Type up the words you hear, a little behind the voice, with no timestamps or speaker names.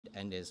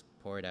and is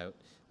poured out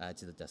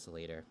to the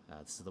desolator.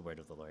 This is the word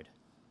of the Lord.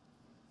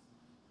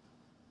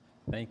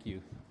 Thank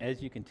you.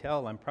 As you can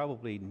tell, I'm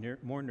probably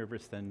more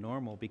nervous than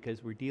normal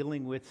because we're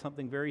dealing with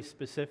something very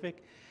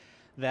specific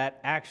that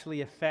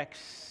actually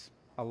affects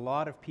a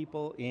lot of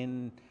people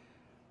in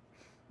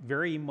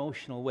very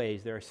emotional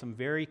ways. There are some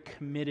very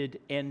committed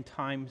end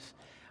times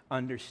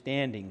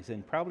understandings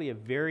and probably a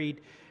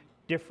varied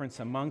difference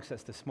amongst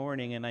us this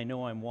morning, and I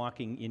know I'm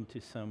walking into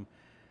some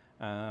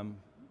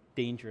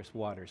dangerous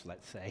waters,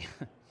 let's say.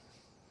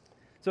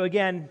 So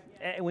again,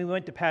 when we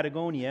went to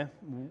Patagonia,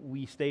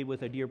 we stayed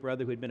with a dear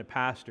brother who had been a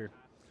pastor.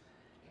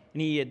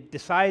 And he had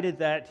decided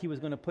that he was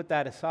going to put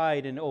that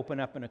aside and open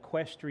up an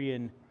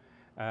equestrian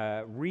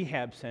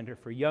rehab center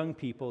for young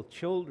people,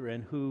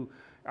 children who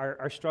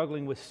are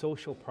struggling with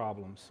social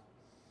problems.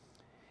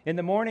 In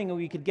the morning,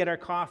 we could get our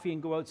coffee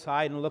and go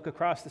outside and look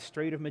across the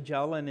Strait of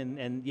Magellan,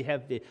 and you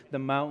have the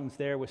mountains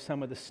there with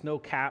some of the snow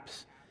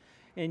caps.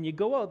 And you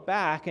go out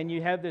back and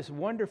you have this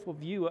wonderful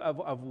view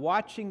of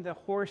watching the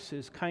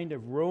horses kind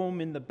of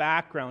roam in the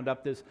background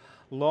up this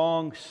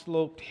long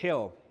sloped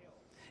hill.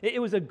 It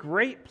was a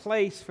great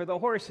place for the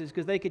horses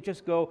because they could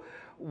just go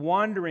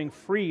wandering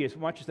free as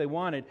much as they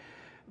wanted.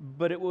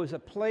 But it was a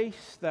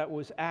place that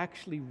was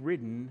actually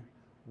ridden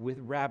with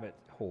rabbit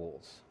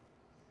holes.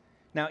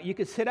 Now, you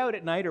could sit out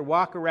at night or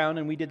walk around,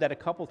 and we did that a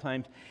couple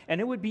times, and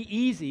it would be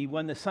easy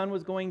when the sun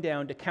was going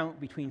down to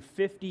count between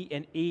 50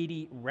 and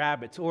 80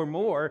 rabbits or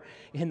more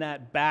in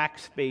that back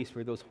space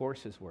where those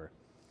horses were.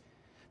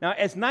 Now,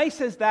 as nice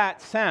as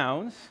that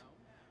sounds,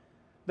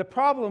 the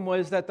problem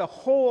was that the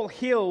whole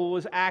hill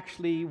was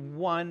actually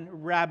one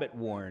rabbit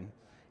warren,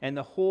 and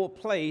the whole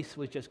place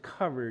was just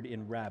covered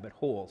in rabbit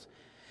holes.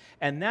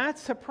 And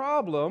that's a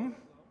problem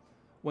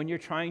when you're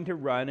trying to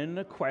run an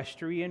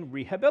equestrian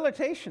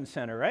rehabilitation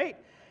center, right?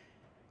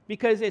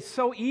 Because it's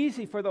so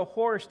easy for the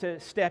horse to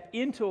step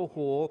into a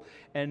hole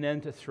and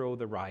then to throw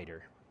the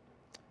rider.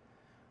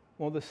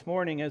 Well, this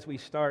morning, as we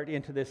start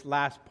into this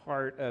last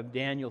part of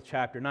Daniel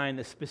chapter 9,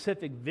 the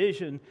specific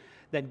vision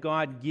that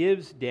God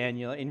gives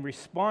Daniel in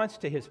response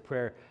to his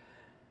prayer,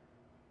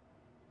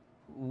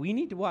 we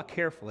need to walk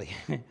carefully.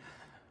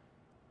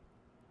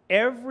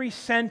 Every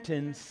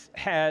sentence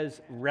has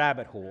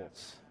rabbit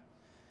holes.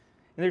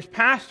 And there's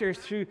pastors,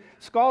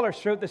 scholars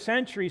throughout the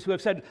centuries who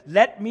have said,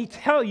 let me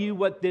tell you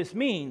what this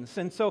means.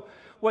 And so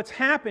what's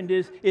happened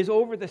is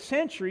over the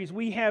centuries,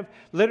 we have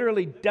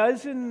literally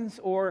dozens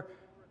or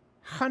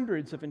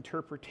hundreds of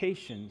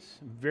interpretations,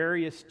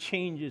 various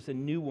changes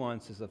and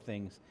nuances of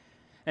things.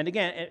 And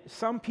again,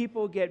 some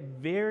people get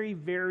very,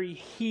 very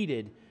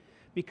heated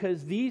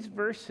because these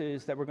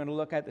verses that we're going to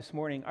look at this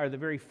morning are the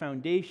very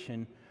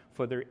foundation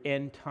for their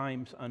end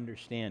times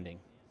understanding.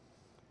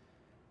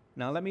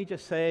 Now, let me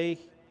just say,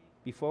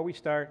 before we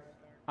start,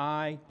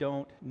 I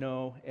don't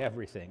know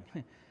everything.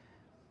 And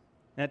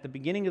at the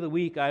beginning of the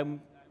week, I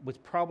was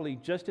probably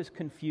just as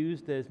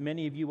confused as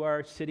many of you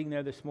are sitting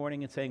there this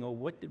morning and saying, oh,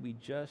 what did we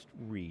just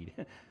read?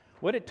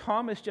 What did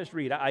Thomas just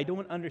read? I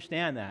don't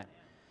understand that.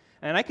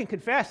 And I can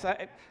confess,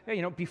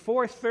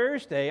 before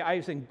Thursday, I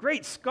was saying,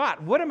 great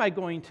Scott, what am I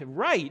going to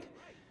write?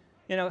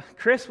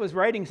 Chris was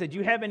writing, said, do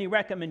you have any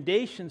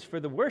recommendations for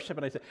the worship?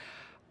 And I said,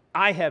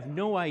 I have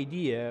no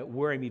idea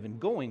where I'm even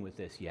going with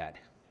this yet.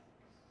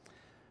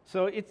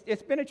 So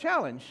it's been a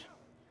challenge.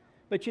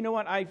 But you know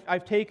what?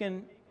 I've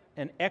taken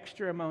an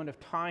extra amount of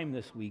time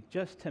this week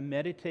just to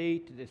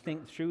meditate, to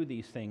think through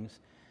these things.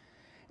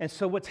 And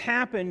so what's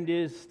happened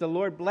is the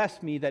Lord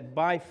blessed me that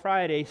by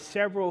Friday,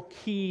 several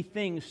key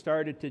things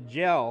started to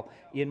gel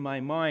in my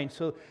mind.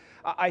 So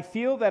I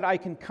feel that I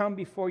can come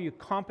before you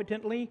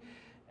competently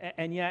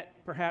and yet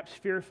perhaps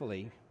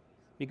fearfully,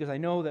 because I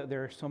know that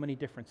there are so many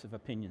differences of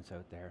opinions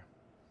out there.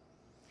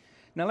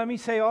 Now, let me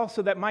say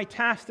also that my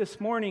task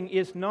this morning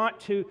is not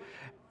to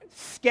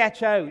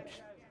sketch out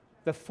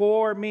the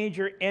four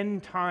major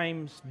end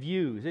times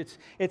views.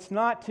 It's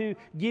not to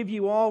give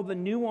you all the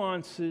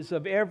nuances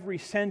of every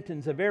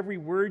sentence, of every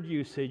word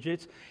usage.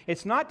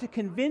 It's not to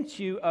convince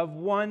you of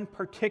one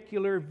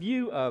particular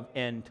view of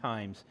end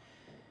times.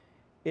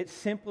 It's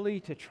simply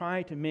to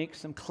try to make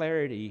some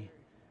clarity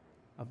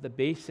of the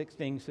basic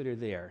things that are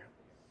there.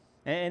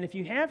 And if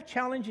you have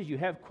challenges, you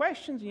have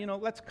questions,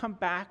 let's come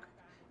back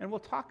and we'll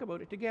talk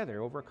about it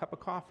together over a cup of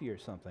coffee or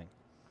something.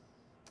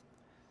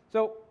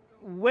 So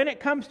when it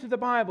comes to the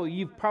Bible,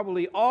 you've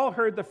probably all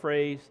heard the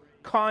phrase,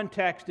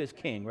 context is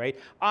king, right?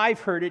 I've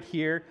heard it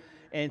here,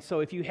 and so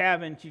if you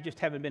haven't, you just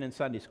haven't been in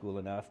Sunday school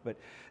enough, but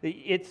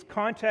it's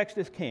context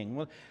is king.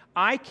 Well,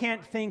 I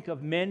can't think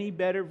of many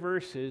better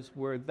verses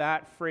where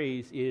that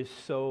phrase is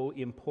so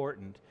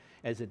important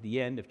as at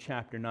the end of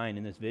chapter 9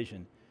 in this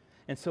vision.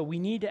 And so we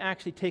need to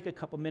actually take a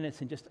couple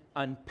minutes and just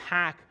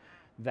unpack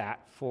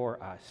that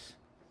for us.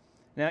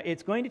 Now,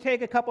 it's going to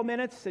take a couple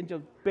minutes, and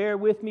you'll bear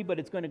with me, but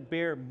it's going to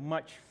bear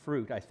much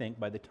fruit, I think,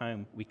 by the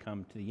time we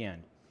come to the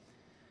end.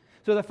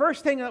 So the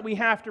first thing that we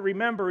have to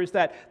remember is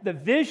that the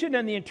vision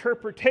and the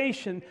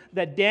interpretation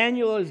that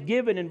Daniel is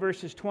given in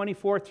verses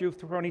 24 through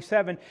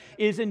 27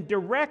 is in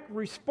direct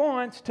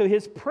response to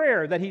his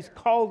prayer that he's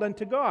called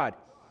unto God.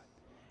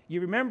 You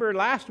remember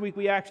last week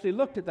we actually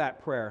looked at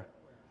that prayer.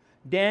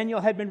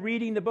 Daniel had been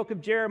reading the book of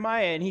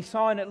Jeremiah, and he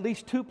saw in at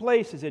least two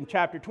places, in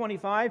chapter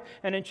 25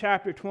 and in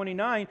chapter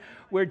 29,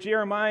 where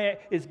Jeremiah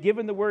is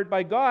given the word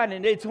by God,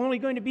 and it's only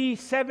going to be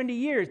 70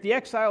 years. The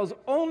exile is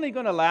only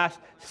going to last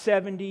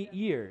 70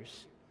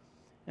 years.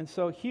 And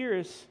so here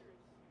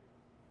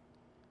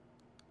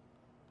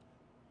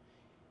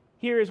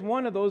is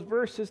one of those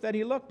verses that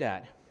he looked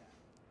at.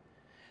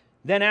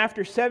 Then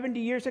after 70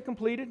 years are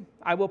completed,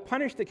 I will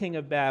punish the king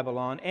of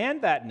Babylon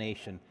and that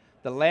nation,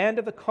 the land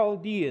of the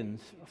Chaldeans,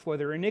 for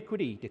their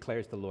iniquity,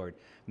 declares the Lord,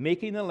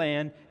 making the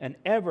land an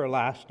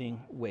everlasting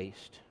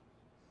waste.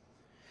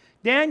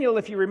 Daniel,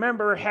 if you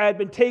remember, had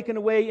been taken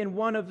away in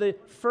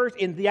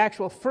the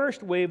actual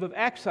first wave of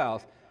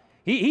exiles.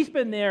 He's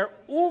been there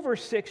over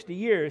 60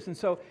 years, and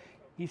so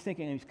he's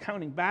thinking, he's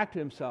counting back to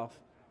himself,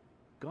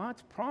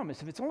 God's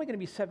promise, if it's only going to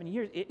be 70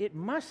 years, it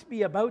must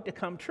be about to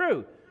come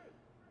true.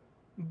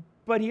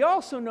 But he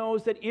also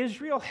knows that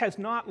Israel has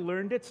not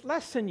learned its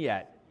lesson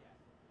yet.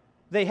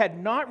 They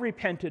had not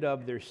repented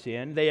of their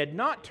sin. They had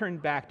not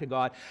turned back to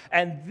God.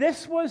 And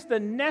this was the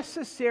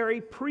necessary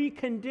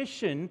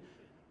precondition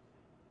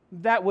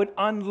that would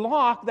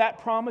unlock that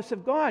promise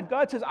of God.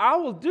 God says, I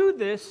will do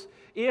this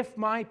if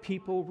my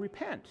people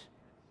repent.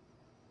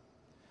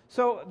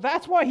 So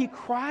that's why he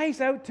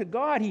cries out to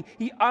God.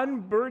 He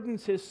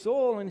unburdens his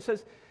soul and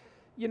says,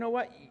 you know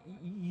what?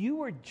 You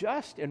were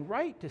just and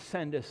right to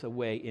send us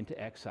away into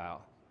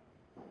exile.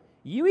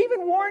 You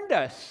even warned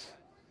us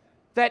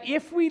that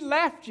if we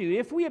left you,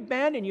 if we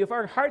abandoned you, if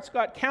our hearts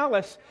got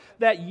callous,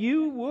 that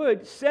you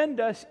would send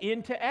us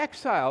into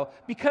exile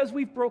because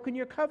we've broken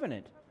your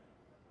covenant.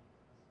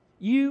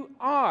 You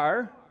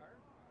are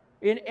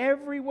in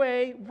every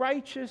way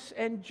righteous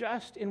and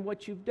just in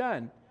what you've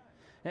done.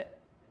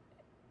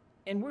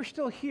 And we're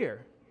still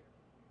here.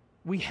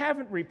 We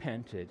haven't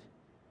repented.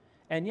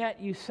 And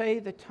yet you say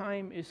the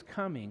time is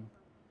coming.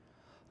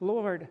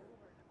 Lord,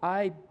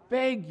 I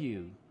beg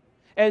you,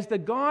 as the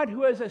God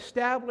who has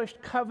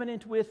established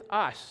covenant with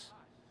us,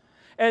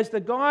 as the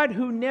God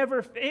who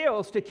never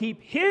fails to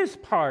keep his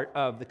part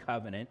of the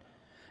covenant,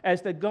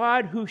 as the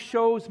God who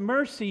shows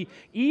mercy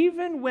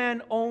even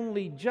when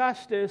only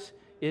justice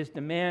is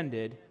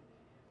demanded,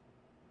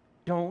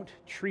 don't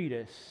treat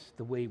us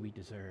the way we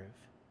deserve.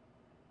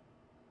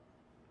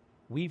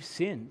 We've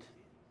sinned.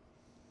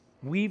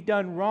 We've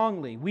done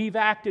wrongly. We've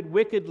acted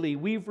wickedly.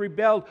 We've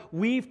rebelled.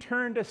 We've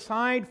turned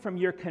aside from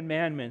your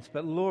commandments.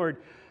 But Lord,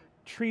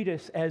 treat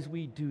us as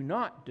we do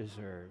not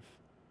deserve.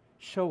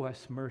 Show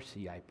us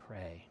mercy, I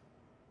pray.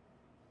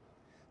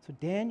 So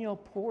Daniel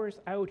pours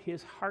out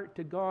his heart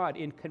to God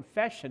in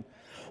confession,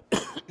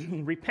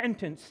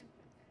 repentance,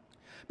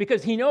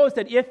 because he knows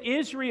that if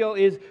Israel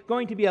is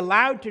going to be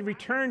allowed to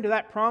return to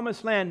that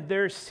promised land,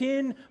 their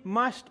sin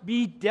must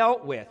be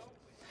dealt with.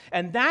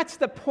 And that's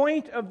the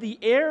point of the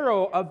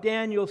arrow of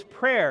Daniel's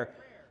prayer.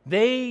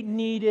 They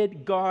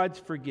needed God's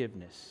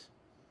forgiveness.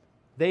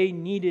 They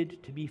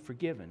needed to be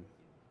forgiven.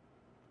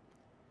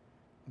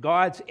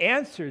 God's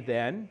answer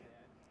then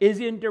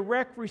is in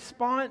direct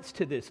response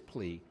to this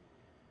plea.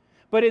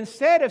 But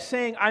instead of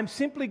saying, I'm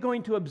simply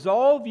going to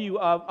absolve you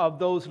of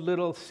those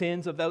little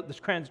sins, of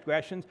those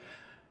transgressions,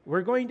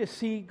 we're going to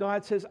see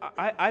God says,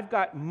 I've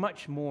got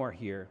much more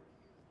here.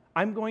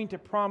 I'm going to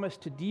promise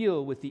to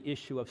deal with the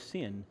issue of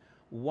sin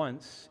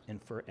once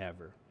and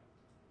forever.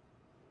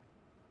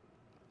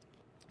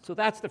 So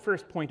that's the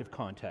first point of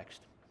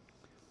context.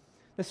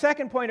 The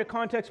second point of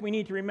context we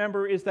need to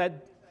remember is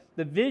that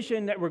the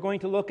vision that we're going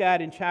to look at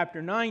in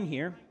chapter 9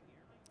 here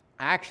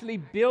actually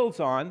builds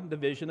on the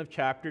vision of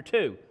chapter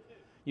 2.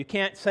 You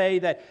can't say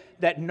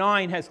that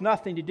 9 has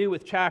nothing to do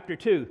with chapter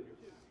 2.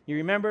 You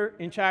remember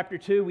in chapter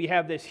 2 we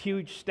have this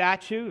huge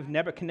statue of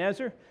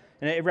Nebuchadnezzar,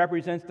 and it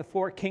represents the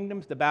four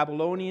kingdoms, the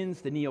Babylonians,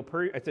 the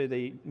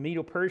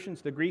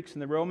Medo-Persians, the Greeks,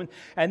 and the Romans.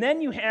 And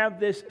then you have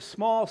this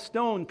small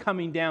stone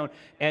coming down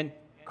and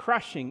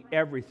crushing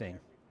everything.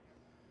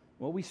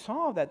 Well, we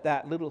saw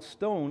that little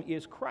stone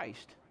is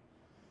Christ.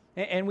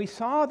 And we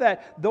saw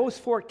that those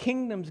four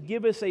kingdoms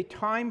give us a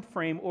time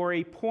frame or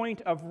a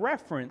point of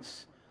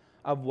reference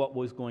of what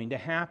was going to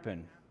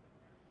happen.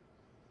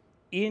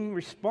 In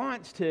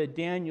response to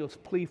Daniel's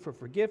plea for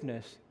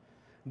forgiveness,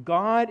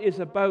 God is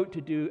about to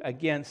do,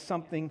 again,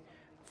 something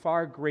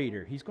far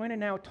greater. He's going to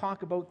now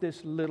talk about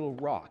this little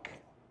rock.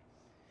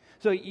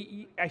 So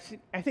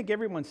I think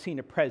everyone's seen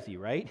a Prezi,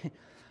 right?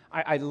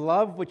 I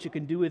love what you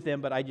can do with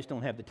them, but I just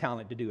don't have the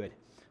talent to do it.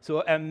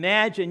 So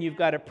imagine you've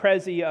got a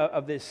Prezi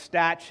of this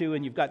statue,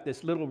 and you've got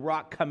this little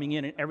rock coming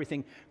in and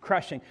everything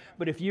crushing.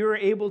 But if you're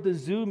able to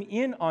zoom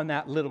in on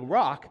that little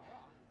rock,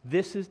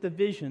 this is the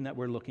vision that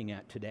we're looking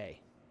at today.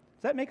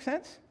 Does that make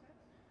sense?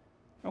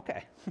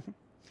 Okay.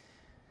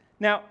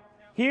 Now,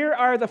 here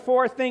are the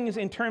four things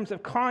in terms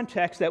of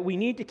context that we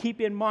need to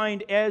keep in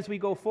mind as we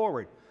go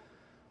forward.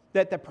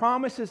 That the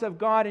promises of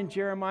God in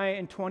Jeremiah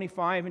in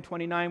 25 and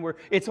 29 were,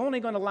 it's only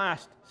going to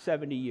last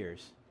 70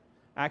 years.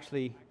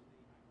 Actually,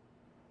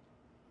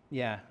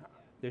 yeah,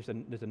 there's a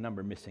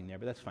number missing there,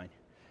 but that's fine.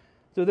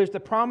 So there's the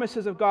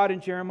promises of God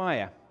in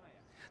Jeremiah.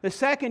 The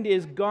second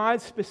is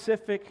God's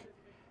specific,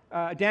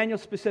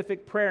 Daniel's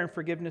specific prayer and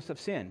forgiveness of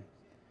sin.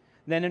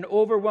 Then an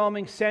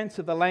overwhelming sense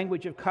of the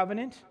language of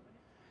covenant.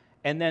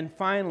 And then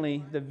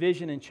finally, the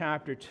vision in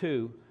chapter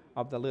 2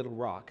 of the little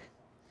rock.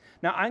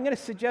 Now, I'm going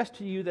to suggest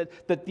to you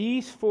that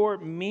these four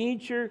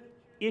major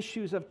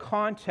issues of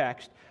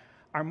context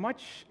are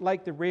much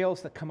like the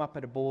rails that come up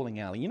at a bowling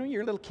alley. You know,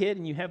 you're a little kid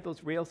and you have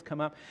those rails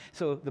come up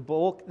so the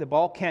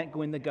ball can't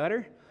go in the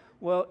gutter.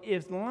 Well,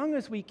 as long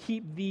as we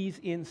keep these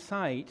in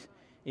sight,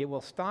 it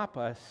will stop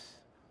us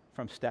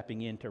from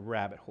stepping into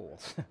rabbit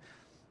holes.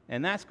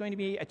 And that's going to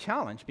be a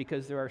challenge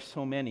because there are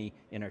so many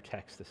in our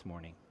text this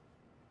morning.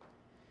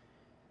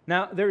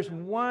 Now, there's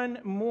one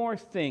more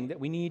thing that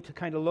we need to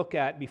kind of look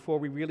at before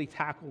we really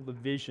tackle the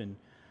vision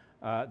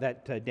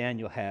that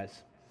Daniel has.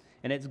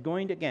 And it's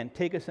going to, again,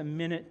 take us a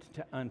minute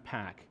to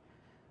unpack,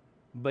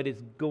 but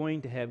it's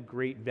going to have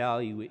great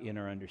value in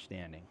our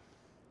understanding.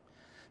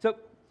 So,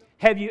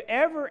 have you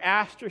ever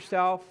asked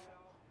yourself,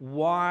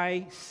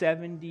 why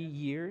 70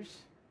 years?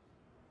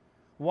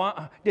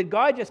 Why, did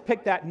God just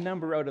pick that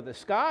number out of the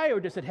sky, or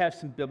does it have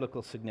some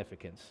biblical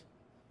significance?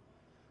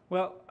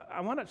 Well, I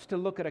want us to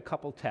look at a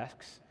couple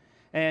texts.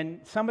 And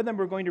some of them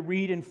we're going to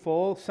read in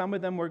full, some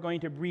of them we're going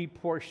to read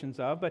portions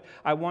of, but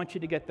I want you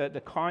to get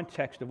the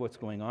context of what's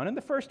going on. And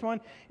the first one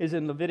is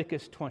in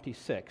Leviticus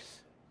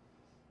 26.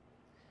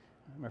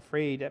 I'm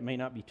afraid that may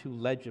not be too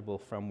legible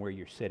from where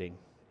you're sitting.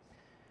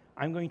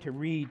 I'm going to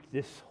read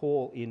this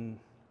whole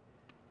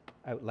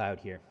out loud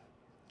here.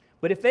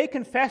 But if they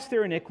confess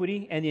their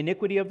iniquity and the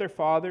iniquity of their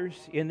fathers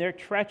in their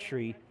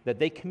treachery that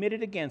they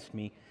committed against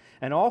me,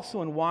 and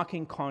also in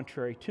walking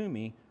contrary to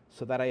me,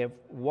 so that I have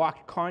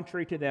walked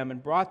contrary to them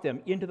and brought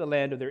them into the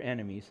land of their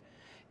enemies.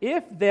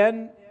 If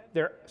then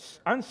their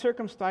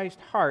uncircumcised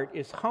heart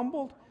is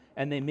humbled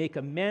and they make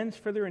amends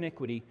for their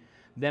iniquity,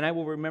 then I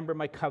will remember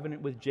my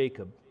covenant with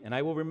Jacob, and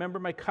I will remember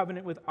my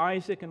covenant with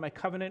Isaac and my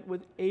covenant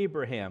with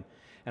Abraham,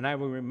 and I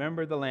will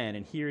remember the land.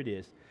 And here it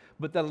is.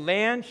 But the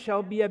land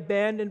shall be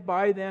abandoned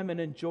by them and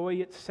enjoy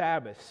its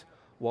Sabbaths,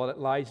 while it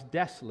lies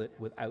desolate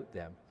without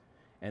them.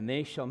 And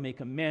they shall make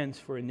amends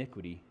for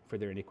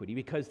their iniquity,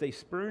 because they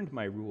spurned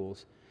my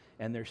rules,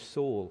 and their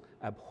soul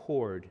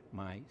abhorred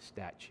my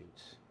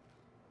statutes.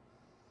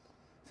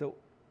 So,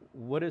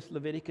 what does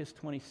Leviticus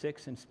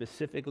 26 and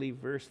specifically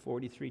verse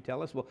 43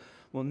 tell us?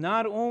 Well,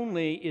 not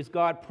only is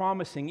God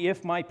promising,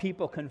 if my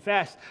people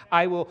confess,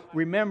 I will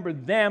remember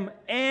them,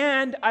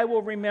 and I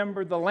will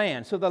remember the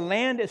land. So the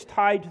land is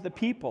tied to the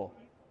people.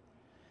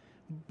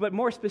 But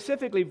more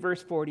specifically,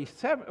 verse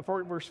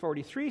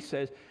 43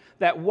 says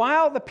that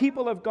while the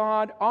people of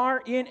God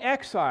are in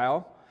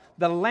exile,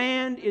 the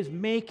land is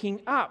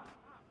making up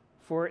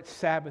for its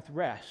Sabbath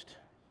rest.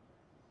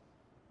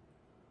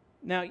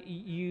 Now,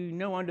 you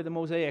know under the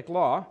Mosaic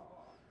law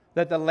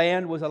that the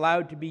land was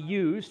allowed to be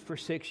used for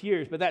 6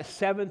 years, but that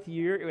seventh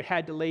year it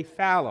had to lay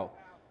fallow.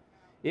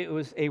 It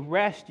was a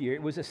rest year.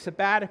 It was a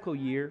sabbatical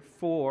year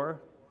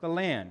for the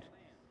land.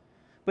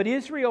 But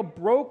Israel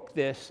broke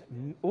this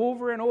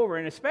over and over,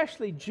 and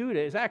especially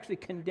Judah is actually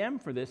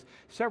condemned for this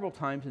several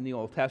times in the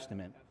Old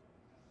Testament.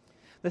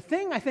 The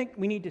thing I think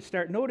we need to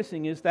start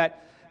noticing is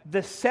that the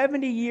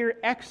 70-year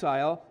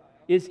exile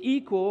is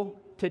equal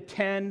to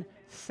 10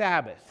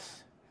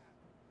 Sabbaths.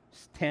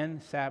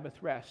 10 Sabbath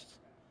rests.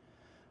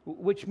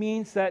 Which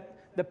means that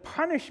the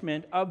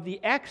punishment of the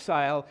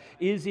exile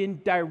is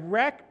in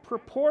direct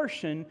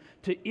proportion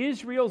to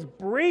Israel's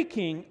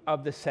breaking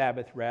of the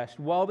Sabbath rest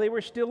while they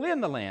were still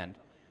in the land.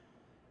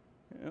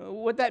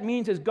 What that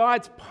means is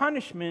God's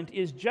punishment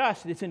is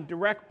just. It's in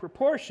direct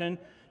proportion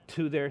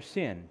to their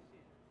sin.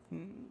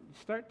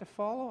 Start to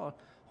follow?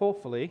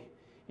 Hopefully.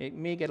 It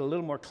may get a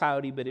little more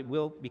cloudy, but it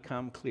will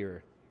become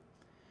clearer.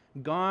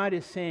 God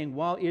is saying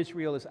while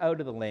Israel is out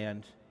of the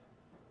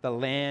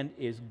land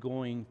is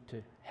going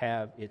to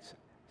have its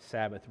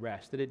Sabbath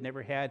rest that it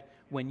never had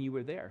when you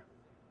were there.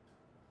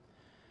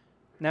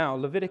 Now,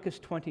 Leviticus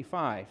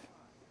 25.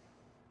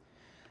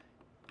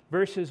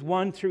 Verses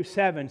 1 through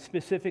 7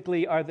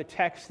 specifically are the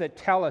texts that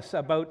tell us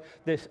about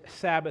this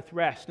Sabbath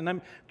rest. And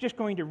I'm just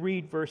going to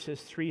read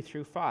verses 3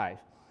 through 5.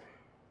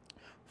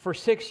 For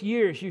 6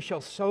 years you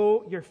shall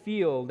sow your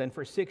field, and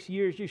for 6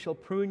 years you shall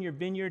prune your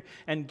vineyard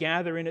and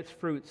gather in its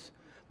fruits.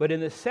 But in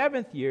the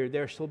 7th year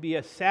there shall be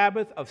a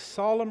Sabbath of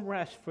solemn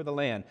rest for the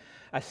land,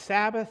 a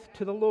Sabbath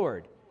to the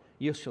Lord.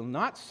 You shall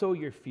not sow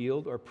your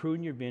field or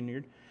prune your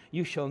vineyard.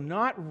 You shall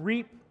not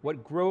reap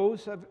what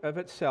grows of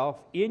itself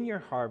in your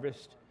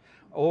harvest,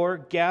 or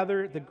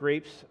gather the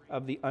grapes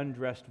of the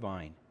undressed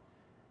vine.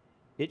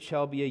 It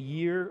shall be a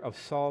year of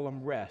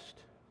solemn rest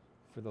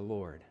for the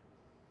Lord.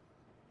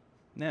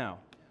 Now,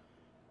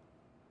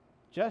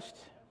 just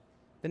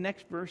the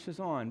next verses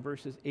on,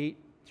 verses 8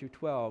 through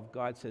 12,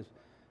 God says,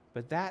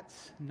 but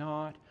that's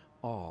not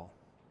all.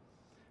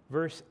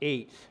 Verse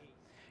 8,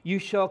 you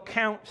shall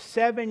count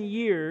 7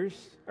 years,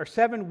 or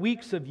 7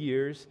 weeks of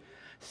years,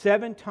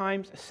 7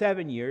 times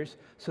 7 years,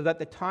 so that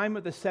the time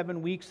of the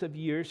 7 weeks of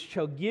years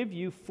shall give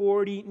you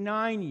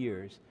 49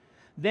 years.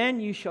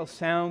 Then you shall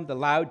sound the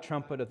loud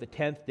trumpet of the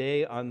 10th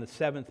day on the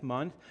 7th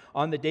month.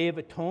 On the day of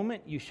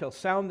atonement you shall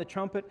sound the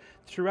trumpet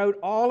throughout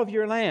all of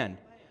your land,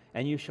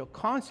 and you shall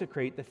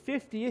consecrate the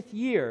 50th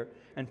year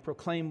and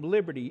proclaim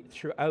liberty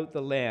throughout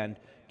the land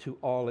to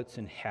all its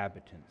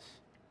inhabitants.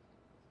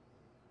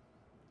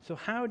 So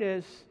how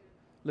does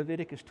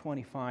Leviticus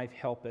 25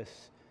 help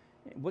us?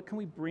 What can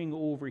we bring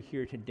over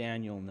here to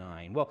Daniel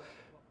 9? Well,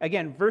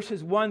 again,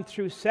 verses 1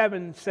 through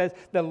 7 says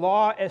the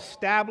law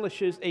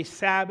establishes a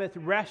Sabbath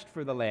rest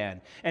for the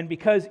land. And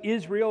because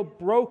Israel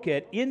broke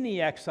it in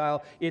the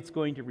exile, it's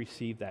going to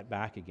receive that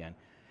back again.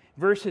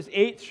 Verses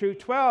 8 through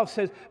 12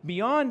 says,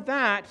 beyond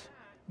that,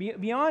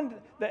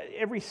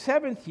 every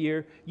seventh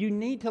year, you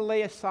need to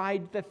lay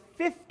aside the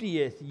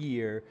 50th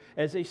year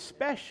as a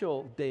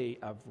special day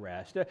of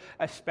rest,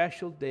 a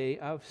special day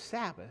of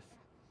Sabbath.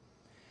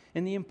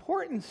 And the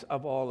importance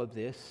of all of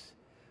this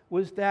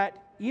was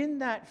that in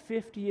that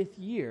 50th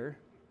year,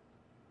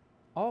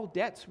 all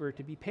debts were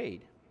to be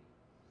paid.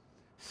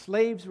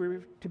 Slaves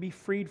were to be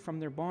freed from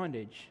their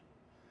bondage.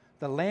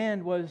 The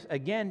land was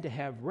again to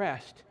have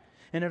rest.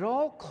 And it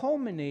all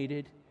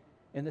culminated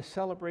in the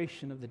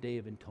celebration of the Day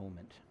of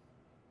Atonement.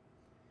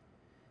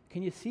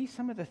 Can you see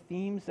some of the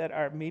themes that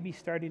are maybe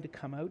starting to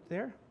come out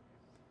there?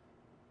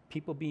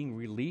 People being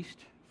released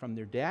from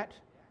their debt,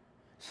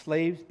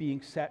 slaves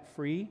being set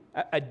free,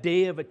 a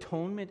Day of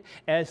Atonement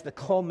as the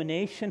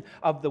culmination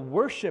of the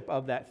worship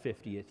of that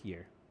 50th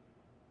year.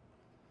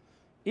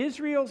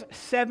 Israel's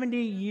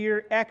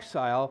 70-year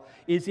exile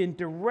is in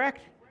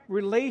direct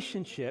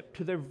relationship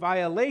to their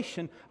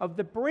violation of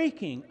the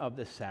breaking of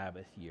the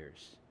Sabbath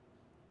years.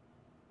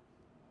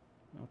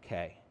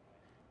 Okay,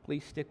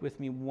 please stick with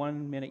me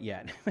 1 minute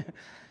yet.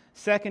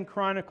 2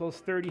 Chronicles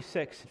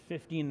 36,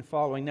 15 and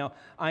following. Now,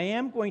 I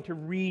am going to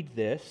read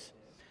this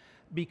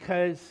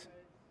because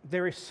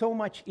there is so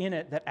much in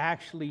it that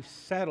actually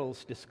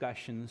settles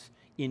discussions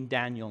in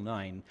Daniel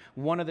 9.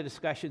 One of the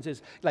discussions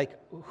is, like,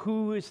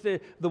 who is the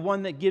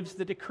one that gives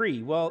the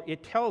decree? Well,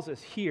 it tells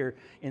us here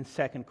in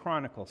 2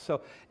 Chronicles.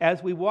 So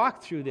as we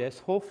walk through this,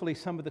 hopefully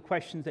some of the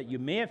questions that you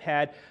may have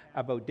had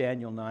about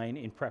Daniel 9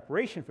 in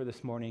preparation for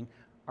this morning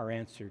are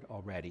answered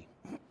already.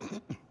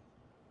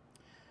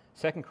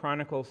 2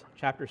 Chronicles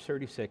chapter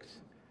 36,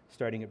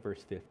 starting at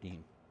verse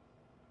 15.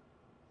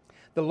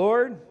 The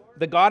Lord,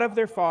 the God of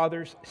their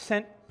fathers,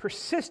 sent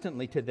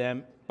persistently to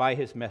them by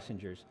his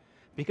messengers,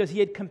 because he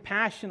had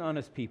compassion on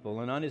his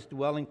people and on his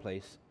dwelling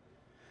place.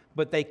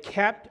 But they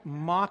kept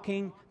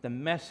mocking the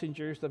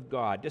messengers of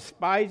God,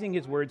 despising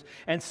his words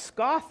and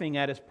scoffing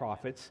at his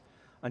prophets,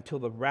 until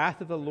the wrath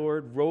of the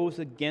Lord rose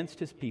against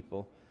his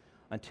people,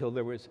 until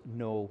there was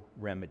no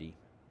remedy.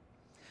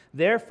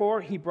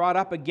 Therefore he brought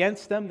up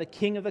against them the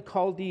king of the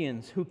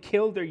Chaldeans, who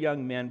killed their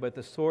young men with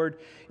the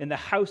sword in the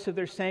house of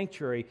their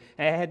sanctuary,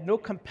 and had no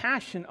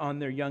compassion on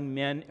their young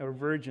men or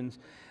virgins,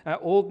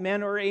 old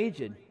men or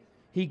aged.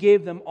 He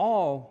gave them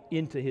all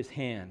into his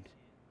hand.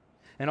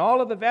 And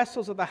all of the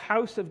vessels of the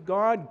house of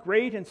God,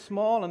 great and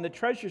small, and the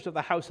treasures of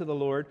the house of the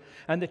Lord,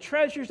 and the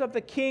treasures of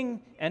the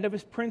king and of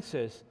his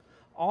princes,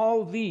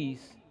 all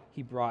these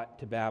he brought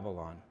to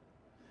Babylon.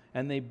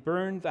 And they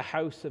burned the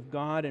house of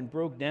God and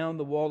broke down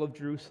the wall of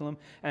Jerusalem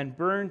and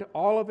burned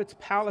all of its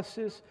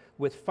palaces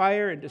with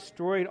fire and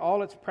destroyed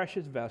all its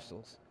precious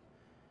vessels.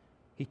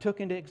 He took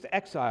into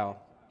exile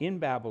in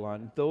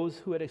Babylon those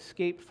who had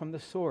escaped from the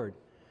sword,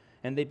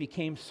 and they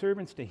became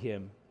servants to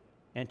him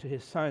and to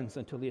his sons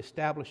until the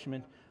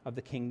establishment of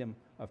the kingdom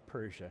of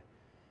Persia.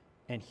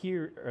 And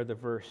here are the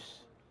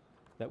verse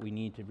that we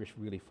need to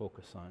really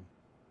focus on.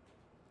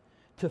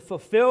 To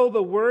fulfill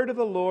the word of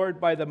the Lord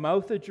by the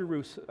mouth of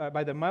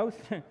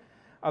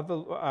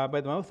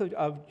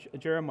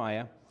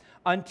Jeremiah,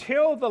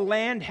 until the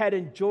land had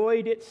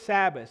enjoyed its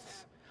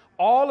Sabbaths,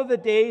 all of the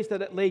days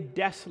that it lay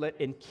desolate,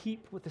 and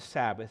keep with the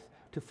Sabbath,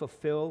 to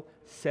fulfill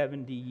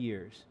 70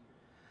 years.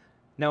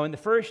 Now, in the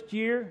first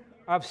year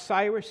of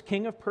Cyrus,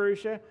 king of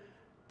Persia,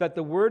 that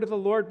the word of the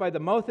Lord by the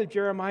mouth of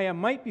Jeremiah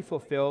might be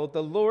fulfilled,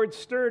 the Lord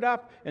stirred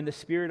up in the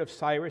spirit of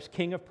Cyrus,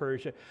 king of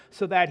Persia,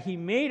 so that he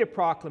made a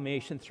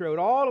proclamation throughout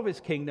all of his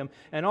kingdom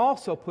and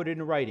also put it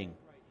in writing.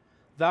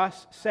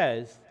 Thus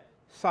says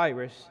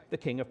Cyrus, the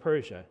king of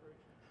Persia,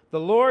 the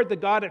Lord, the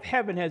God of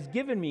heaven, has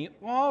given me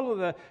all of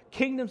the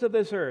kingdoms of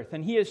this earth,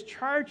 and he has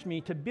charged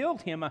me to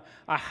build him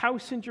a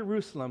house in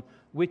Jerusalem,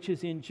 which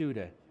is in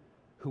Judah.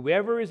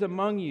 Whoever is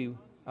among you,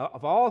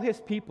 of all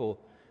his people,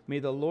 may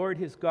the Lord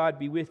his God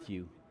be with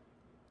you.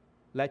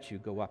 Let you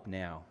go up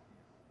now.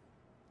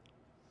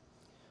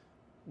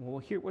 Well,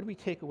 here, what do we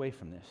take away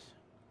from this?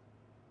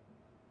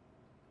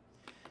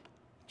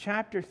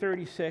 Chapter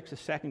 36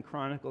 of 2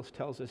 Chronicles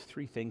tells us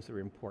three things that are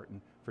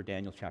important for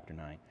Daniel chapter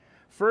 9.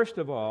 First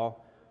of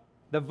all,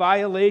 the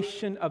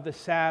violation of the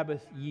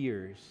Sabbath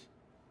years.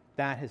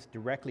 That is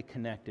directly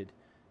connected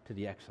to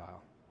the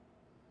exile.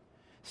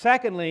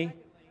 Secondly,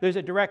 there's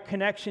a direct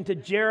connection to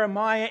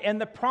Jeremiah and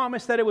the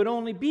promise that it would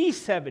only be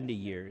 70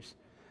 years.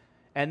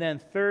 And then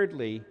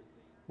thirdly,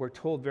 we're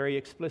told very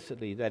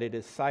explicitly that it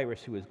is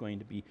Cyrus who is going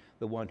to be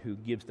the one who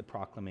gives the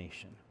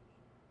proclamation.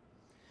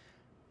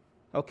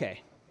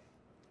 Okay,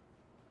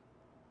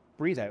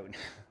 breathe out.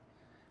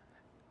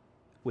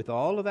 With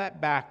all of that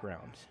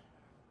background,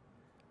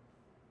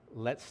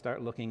 let's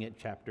start looking at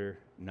chapter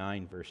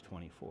 9, verse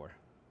 24.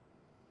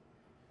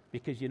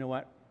 Because you know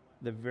what?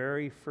 The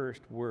very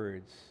first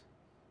words,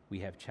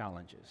 we have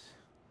challenges.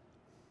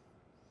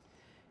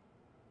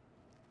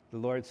 The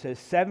Lord says,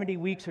 70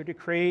 weeks are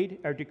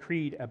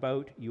decreed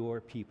about your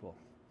people.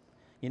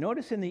 You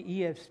notice in the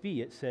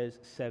ESV it says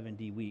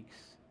 70 weeks.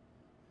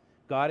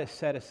 God has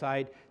set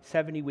aside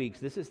 70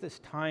 weeks. This is this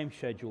time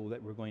schedule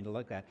that we're going to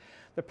look at.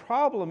 The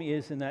problem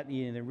is in that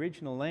in the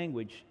original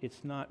language,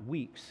 it's not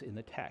weeks in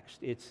the text.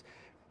 It's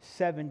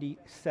 77s.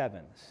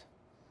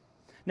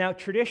 Now,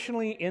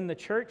 traditionally in the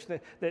church,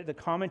 the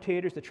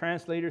commentators, the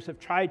translators have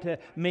tried to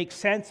make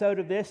sense out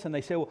of this, and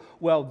they say,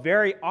 well,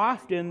 very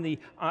often the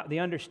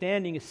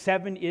understanding is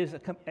 7 is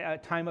a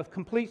time of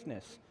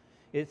completeness.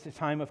 It's a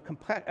time of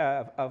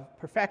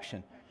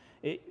perfection.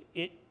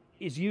 It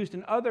is used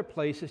in other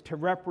places to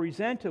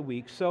represent a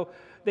week, so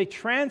they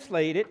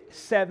translate it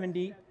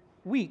 70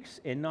 weeks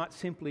and not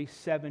simply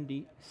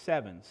 77s.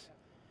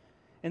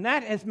 And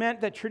that has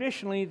meant that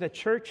traditionally the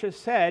church has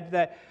said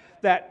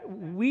that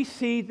we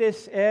see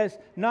this as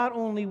not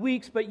only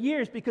weeks but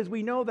years, because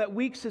we know that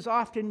weeks is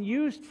often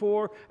used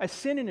for a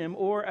synonym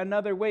or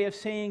another way of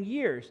saying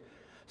years.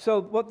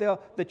 So what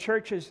the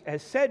church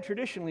has said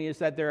traditionally is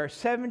that there are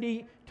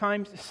 70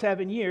 times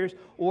 7 years,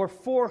 or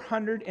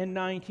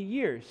 490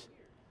 years.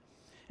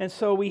 And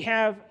so we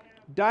have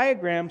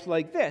diagrams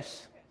like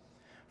this.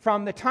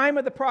 From the time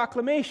of the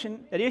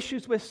proclamation that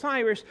issues with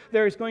Cyrus,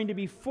 there is going to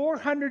be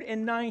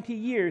 490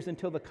 years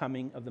until the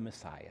coming of the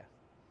Messiah.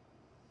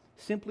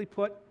 Simply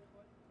put,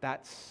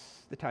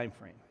 that's the time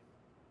frame.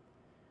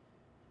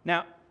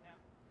 Now,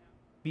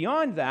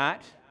 beyond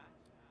that,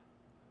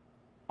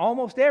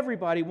 almost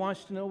everybody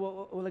wants to know,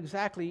 well,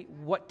 exactly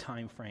what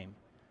time frame.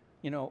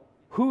 You know,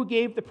 who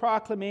gave the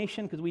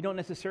proclamation? Because we don't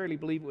necessarily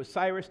believe it was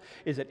Cyrus.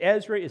 Is it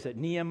Ezra? Is it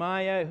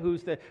Nehemiah?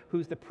 Who's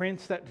the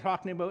prince that they're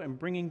talking about and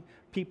bringing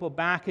people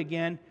back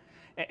again?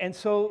 And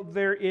so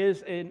there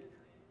is an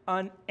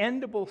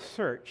unendable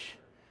search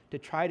to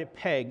try to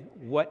peg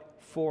what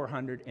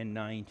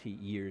 490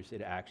 years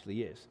it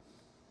actually is.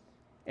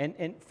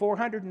 And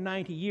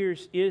 490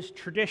 years is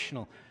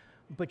traditional.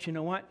 But you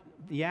know what?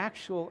 The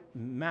actual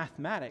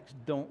mathematics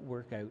don't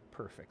work out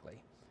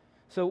perfectly.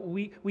 So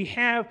we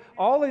have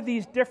all of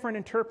these different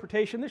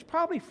interpretations. There's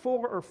probably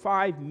 4 or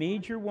 5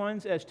 major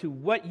ones as to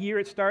what year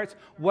it starts,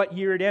 what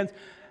year it ends.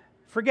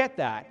 Forget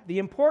that. The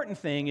important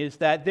thing is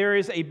that there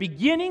is a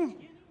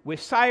beginning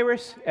with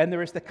Cyrus and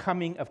there is the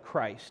coming of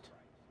Christ.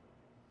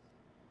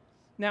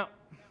 Now,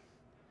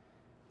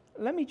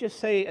 let me just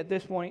say at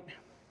this point,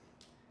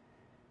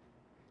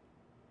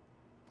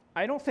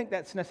 I don't think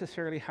that's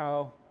necessarily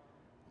how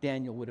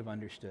Daniel would have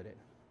understood it.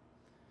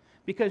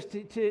 Because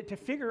to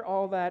figure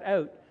all that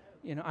out,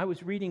 you know, I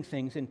was reading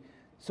things, and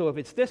so if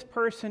it's this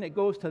person, it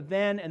goes to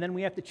then, and then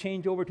we have to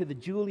change over to the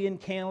Julian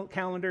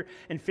calendar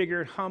and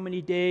figure out how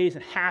many days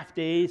and half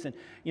days and,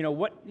 you know,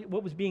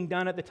 what was being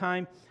done at the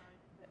time.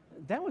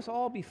 That was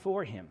all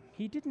before him.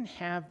 He didn't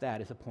have that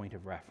as a point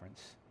of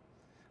reference.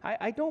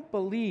 I don't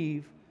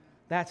believe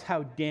that's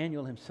how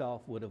Daniel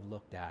himself would have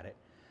looked at it.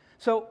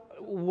 So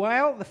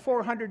while the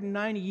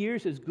 490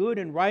 years is good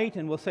and right,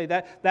 and we'll say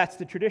that's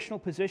the traditional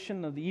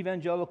position of the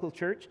evangelical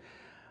church,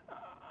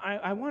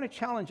 I want to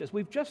challenge us.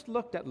 We've just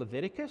looked at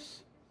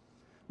Leviticus.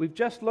 We've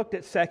just looked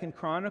at 2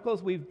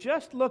 Chronicles. We've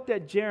just looked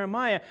at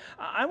Jeremiah.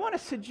 I want to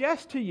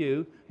suggest to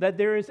you that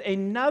there is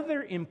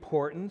another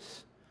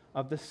importance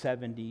of the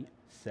 77s.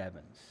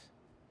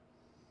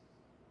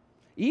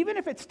 Even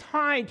if it's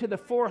tied to the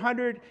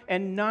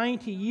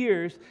 490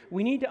 years,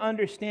 we need to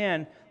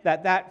understand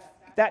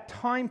that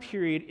time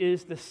period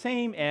is the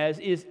same as,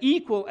 is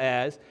equal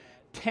as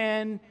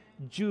 10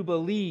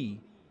 Jubilee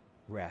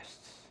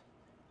rests.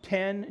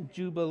 10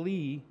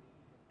 Jubilee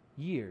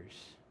years.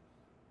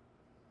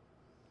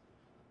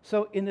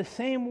 So in the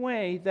same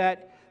way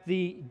that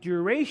the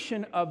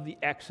duration of the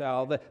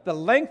exile, the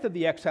length of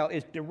the exile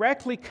is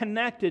directly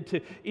connected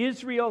to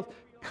Israel's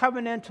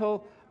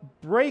covenantal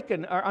break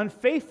or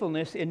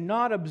unfaithfulness in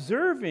not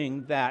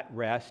observing that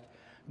rest,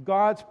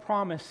 God's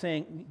promise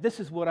saying,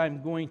 this is what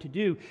I'm going to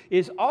do,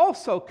 is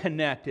also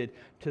connected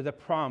to the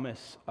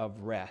promise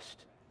of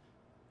rest,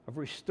 of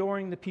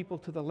restoring the people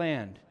to the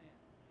land.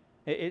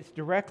 It's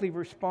directly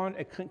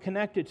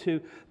connected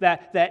to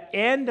that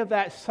end of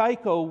that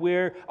cycle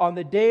where on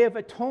the Day of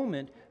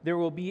Atonement there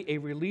will be a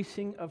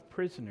releasing of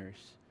prisoners.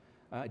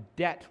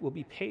 Debt will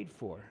be paid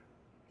for.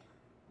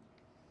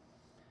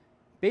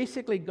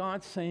 Basically,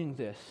 God's saying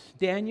this: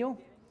 Daniel,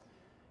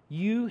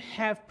 you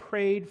have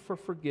prayed for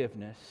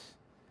forgiveness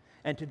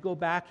and to go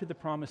back to the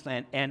promised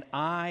land, and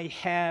I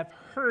have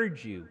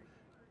heard you.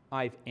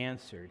 I've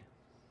answered.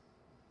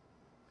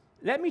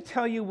 Let me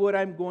tell you what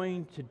I'm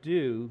going to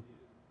do.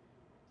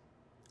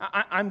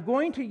 I'm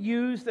going to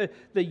use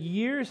the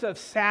years of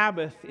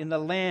Sabbath in the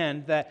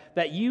land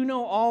that you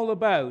know all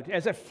about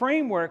as a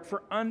framework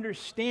for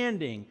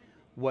understanding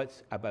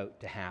what's about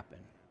to happen.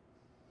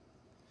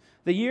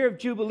 The year of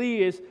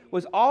Jubilee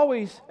was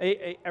always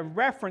a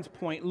reference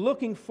point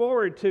looking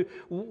forward to,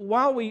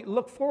 while we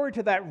look forward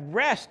to that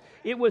rest,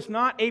 it was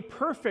not a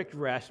perfect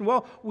rest.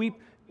 Well, we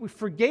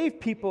forgave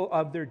people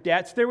of their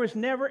debts. There was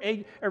never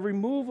a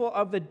removal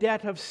of the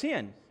debt of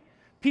sin.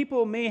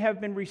 People may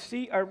have been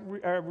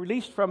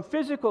released from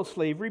physical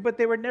slavery, but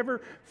they were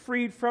never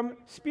freed from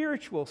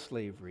spiritual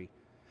slavery.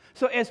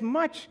 So as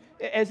much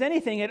as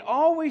anything, it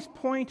always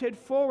pointed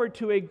forward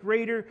to a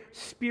greater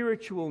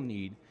spiritual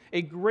need,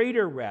 a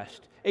greater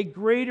rest, a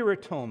greater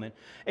atonement,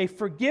 a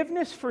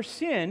forgiveness for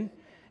sin,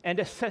 and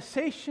a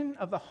cessation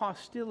of the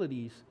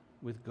hostilities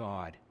with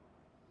God.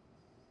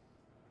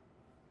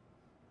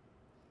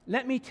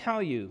 Let me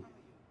tell you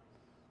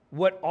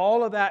what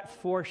all of that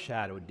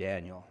foreshadowed,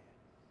 Daniel.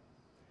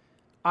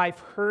 I've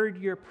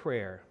heard your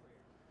prayer,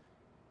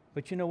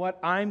 but you know what?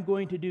 I'm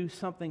going to do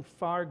something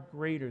far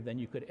greater than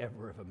you could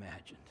ever have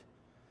imagined.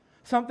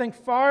 Something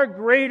far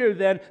greater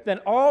than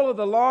all of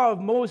the law of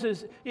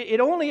Moses. It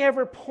only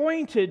ever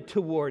pointed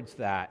towards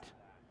that.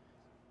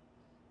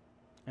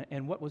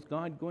 And what was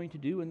God going to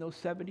do in those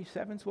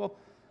 77s? Well,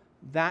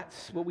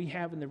 that's what we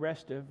have in the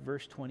rest of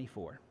verse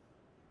 24.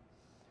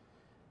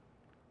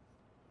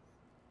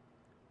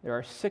 There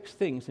are 6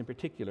 things in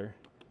particular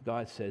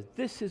God says,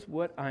 this is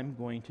what I'm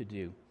going to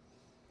do.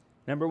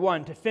 Number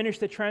 1, to finish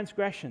the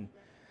transgression.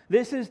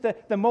 This is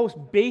the most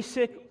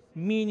basic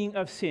meaning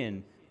of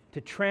sin,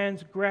 to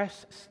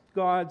transgress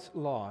God's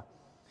law.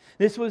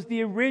 This was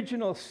the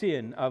original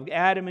sin of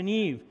Adam and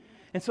Eve.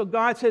 And so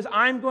God says,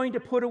 I'm going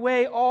to put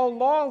away all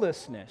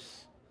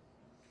lawlessness.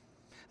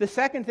 The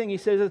second thing he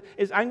says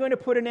is I'm going to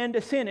put an end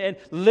to sin. And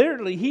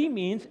literally, he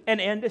means an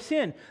end to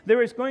sin.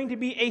 There is going to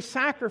be a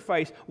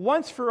sacrifice,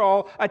 once for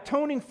all,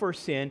 atoning for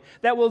sin,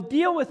 that will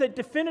deal with it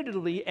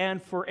definitively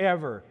and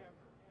forever.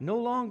 No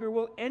longer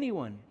will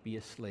anyone be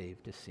a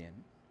slave to sin.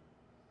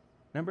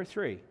 Number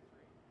 3,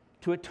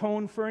 to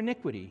atone for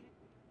iniquity.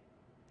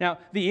 Now,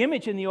 the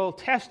image in the Old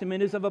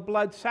Testament is of a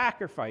blood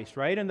sacrifice,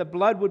 right? And the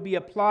blood would be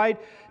applied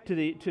to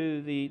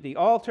the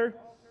altar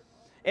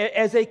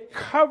as a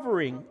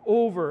covering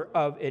over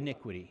of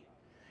iniquity.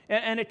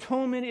 And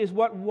atonement is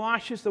what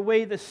washes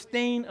away the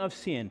stain of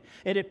sin.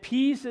 It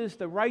appeases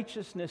the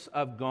righteousness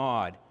of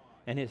God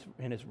and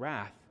his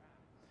wrath.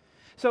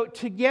 So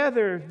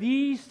together,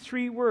 these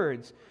 3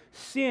 words,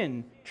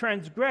 sin,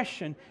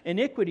 transgression,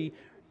 iniquity,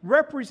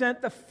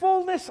 represent the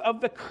fullness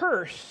of the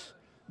curse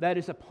that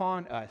is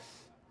upon us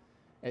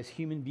as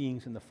human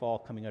beings in the fall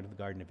coming out of the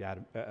Garden of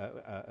Adam,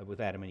 with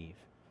Adam and Eve.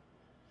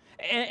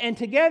 And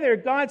together,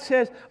 God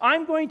says,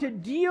 I'm going to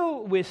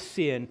deal with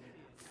sin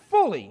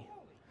fully.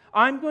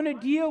 I'm going to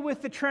deal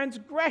with the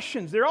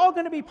transgressions. They're all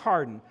going to be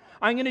pardoned.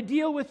 I'm going to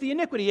deal with the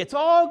iniquity. It's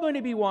all going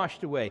to be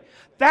washed away.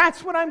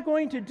 That's what I'm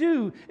going to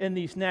do in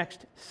these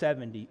next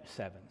 77s.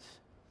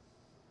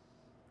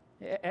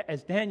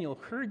 As Daniel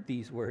heard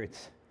these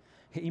words,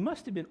 he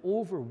must have been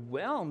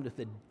overwhelmed with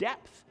the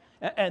depth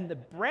and the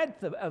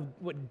breadth of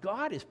what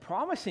God is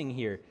promising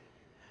here.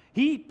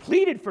 He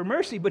pleaded for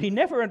mercy, but he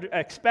never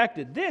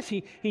expected this.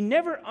 He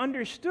never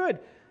understood.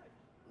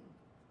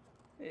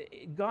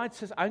 God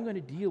says, I'm going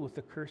to deal with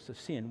the curse of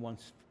sin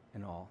once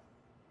and all.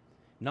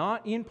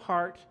 Not in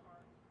part,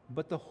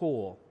 but the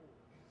whole.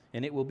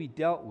 And it will be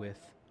dealt with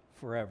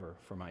forever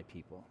for my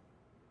people.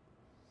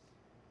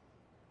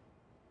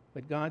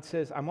 But God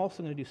says, I'm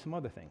also going to do some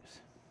other things.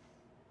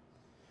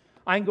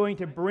 I'm going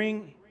to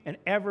bring an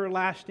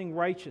everlasting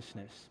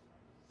righteousness.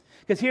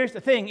 Because here's the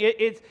thing,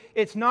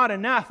 it's not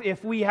enough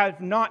if we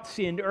have not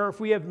sinned or if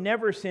we have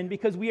never sinned,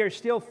 because we are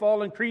still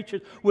fallen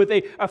creatures with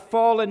a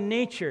fallen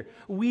nature.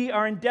 We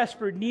are in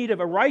desperate need of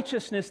a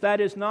righteousness that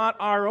is not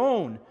our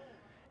own.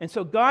 And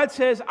so God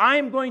says,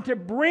 I'm going to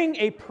bring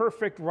a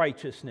perfect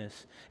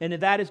righteousness, and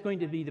that is going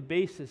to be the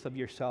basis of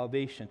your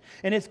salvation.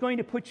 And it's going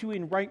to put you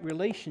in right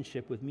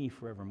relationship with me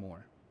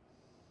forevermore.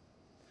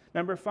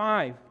 Number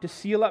 5, to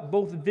seal up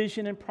both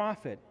vision and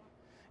prophet.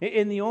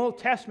 In the Old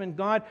Testament,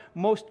 God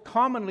most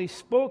commonly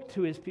spoke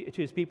to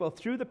his people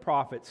through the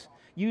prophets,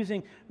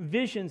 using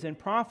visions and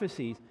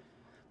prophecies.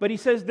 But he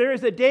says, there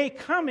is a day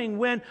coming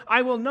when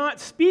I will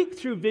not speak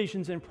through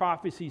visions and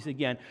prophecies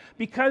again,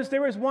 because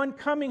there is one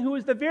coming who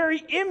is the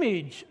very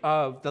image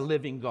of the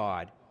living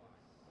God.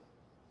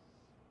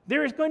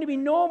 There is going to be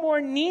no more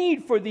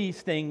need for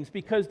these things,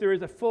 because there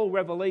is a full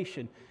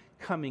revelation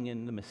coming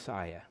in the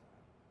Messiah.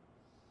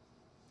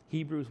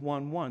 Hebrews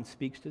 1:1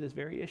 speaks to this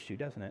very issue,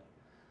 doesn't it?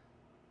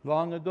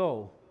 Long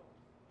ago,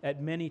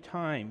 at many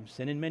times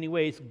and in many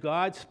ways,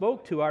 God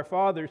spoke to our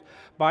fathers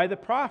by the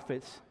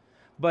prophets,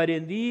 but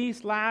in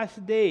these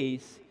last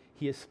days,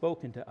 he has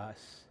spoken to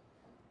us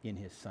in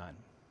his Son.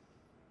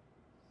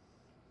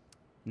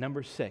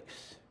 Number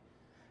 6,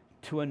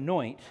 to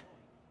anoint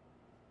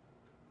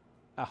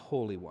a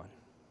holy one.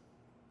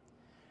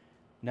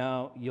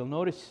 Now, you'll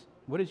notice,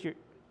 what does your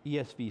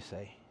ESV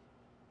say?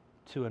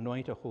 To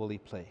anoint a holy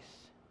place.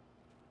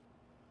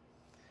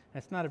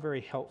 That's not a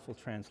very helpful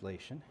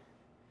translation.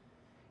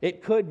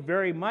 It could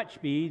very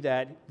much be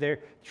that their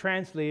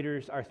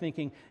translators are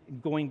thinking,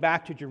 going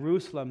back to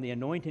Jerusalem, the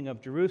anointing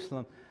of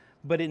Jerusalem,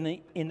 but in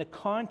the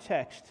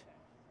context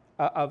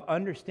of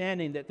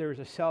understanding that there is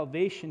a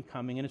salvation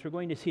coming, and as we're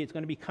going to see, it's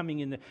going to be coming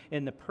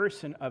in the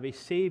person of a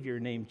Savior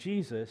named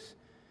Jesus,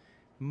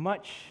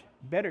 much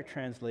better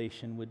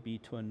translation would be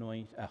to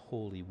anoint a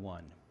Holy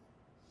One.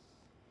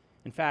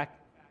 In fact,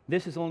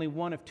 this is only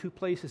one of two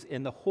places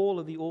in the whole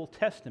of the Old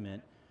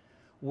Testament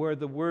where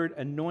the word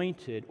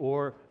anointed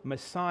or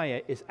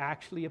Messiah is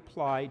actually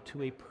applied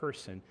to a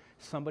person,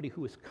 somebody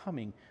who is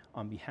coming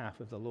on behalf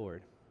of the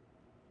Lord.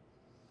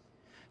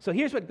 So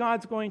here's what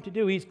God's going to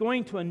do. He's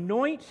going to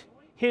anoint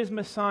his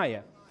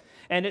Messiah.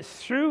 And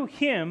it's through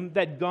him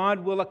that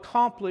God will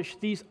accomplish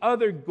these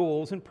other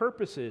goals and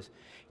purposes: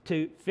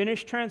 to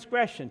finish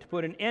transgression, to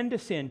put an end to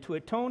sin, to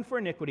atone for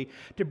iniquity,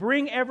 to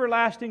bring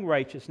everlasting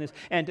righteousness,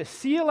 and to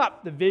seal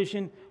up the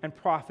vision and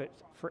prophet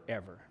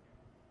forever.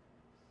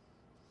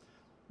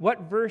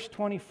 What verse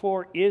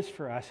 24 is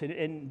for us,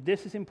 and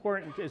this is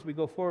important as we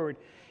go forward,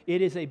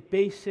 it is a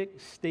basic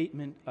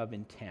statement of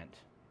intent.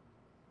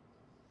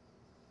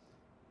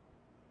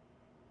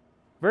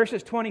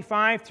 Verses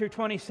 25 through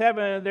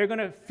 27, they're going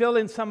to fill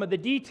in some of the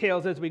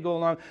details as we go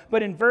along.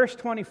 But in verse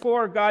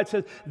 24, God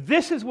says,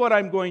 this is what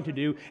I'm going to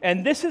do,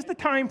 and this is the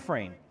time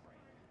frame.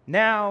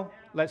 Now,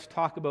 let's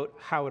talk about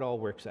how it all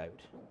works out.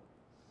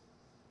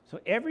 So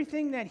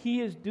everything that he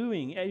is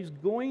doing, is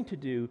going to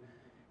do,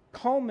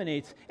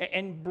 culminates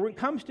and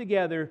comes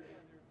together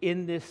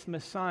in this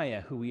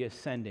Messiah who he is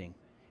sending.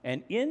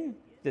 And in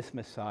this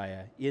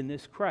Messiah, in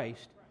this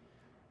Christ,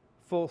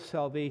 full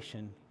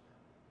salvation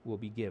will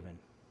be given.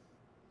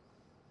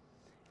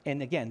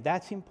 And again,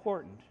 that's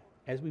important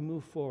as we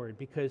move forward,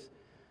 because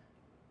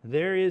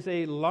there is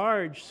a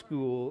large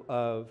school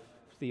of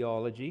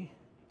theology,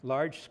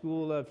 large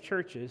school of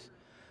churches,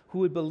 who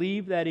would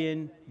believe that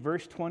in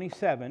verse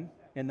 27,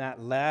 in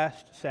that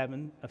last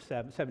 70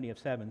 of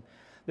 7,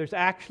 there's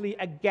actually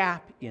a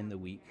gap in the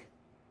week.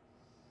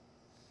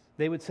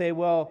 They would say,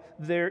 well,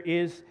 there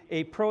is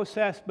a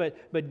process,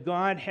 but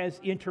God has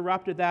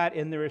interrupted that,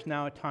 and there is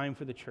now a time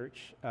for the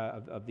church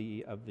of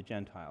the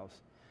Gentiles.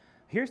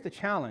 Here's the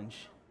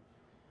challenge.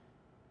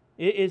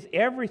 It is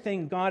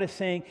everything God is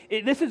saying,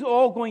 this is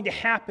all going to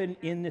happen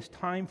in this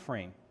time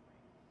frame.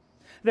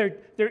 There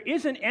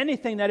isn't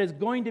anything that is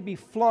going to be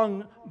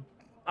flung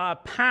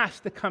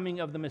past the coming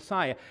of the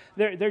Messiah.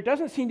 There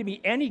doesn't seem to be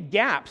any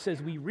gaps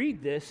as we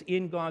read this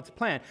in God's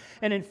plan.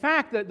 And in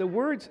fact, the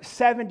words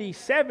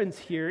 77s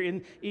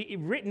here,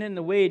 written in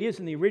the way it is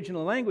in the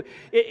original language,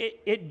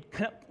 it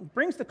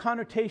brings the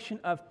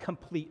connotation of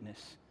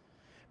completeness.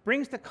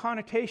 Brings the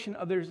connotation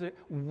of there's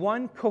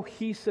one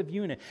cohesive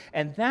unit.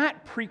 And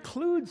that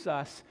precludes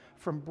us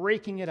from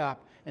breaking it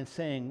up and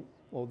saying,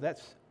 well,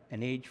 that's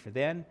an age for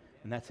then,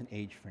 and that's an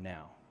age for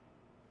now.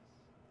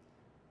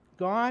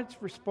 God's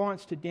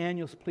response to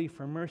Daniel's plea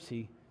for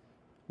mercy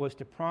was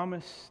to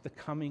promise the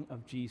coming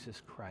of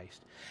Jesus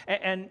Christ.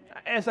 And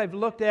as I've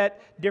looked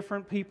at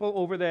different people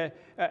over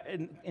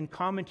in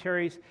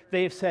commentaries,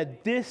 they have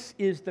said this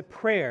is the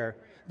prayer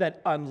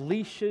that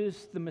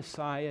unleashes the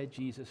Messiah,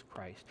 Jesus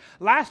Christ.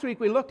 Last week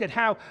we looked at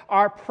how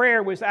our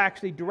prayer was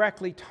actually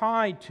directly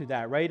tied to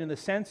that, right? In the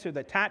sense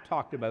that Tat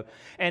talked about.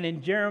 And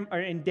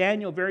in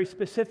Daniel very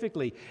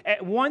specifically.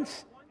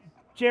 Once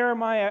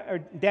Jeremiah or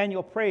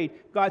Daniel prayed,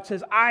 God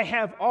says, I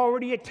have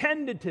already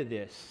attended to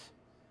this.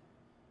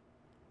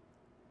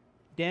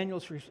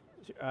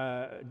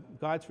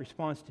 God's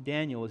response to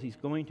Daniel is he's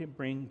going to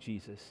bring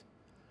Jesus,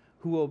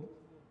 who will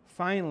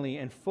finally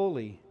and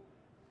fully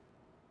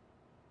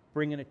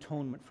bring an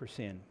atonement for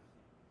sin.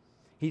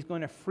 He's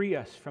going to free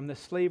us from the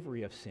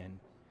slavery of sin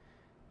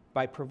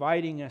by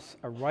providing us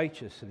a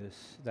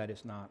righteousness that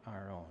is not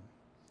our own.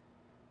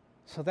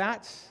 So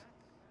that's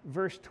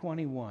verse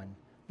 21,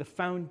 the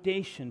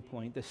foundation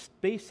point, the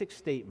basic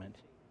statement.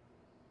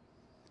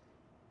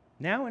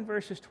 Now in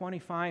verses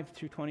 25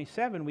 through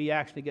 27, we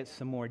actually get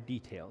some more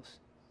details.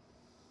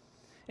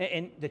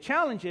 And the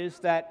challenge is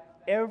that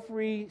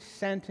every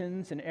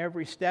sentence and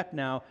every step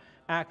now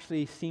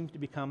actually seems to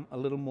become a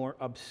little more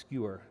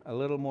obscure, a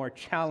little more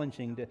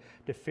challenging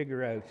to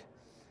figure out.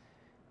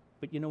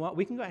 But you know what?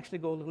 We can actually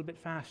go a little bit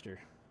faster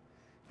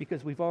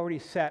because we've already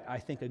set, I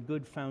think, a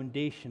good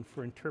foundation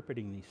for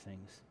interpreting these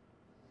things.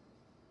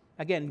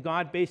 Again,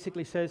 God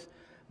basically says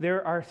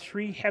there are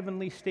 3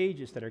 heavenly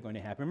stages that are going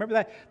to happen.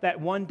 Remember that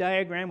one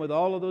diagram with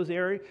all of those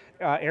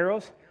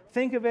arrows?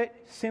 Think of it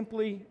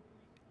simply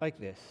like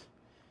this.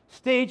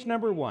 Stage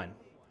number 1,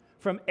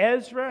 from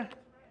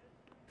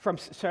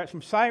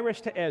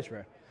Cyrus to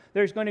Ezra,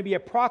 there's going to be a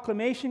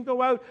proclamation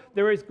go out.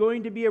 There is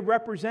going to be a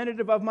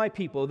representative of my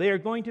people. They are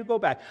going to go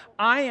back.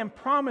 I am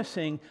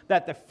promising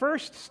that the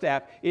first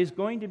step is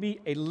going to be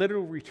a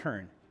literal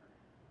return.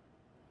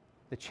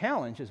 The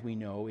challenge, as we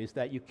know, is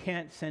that you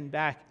can't send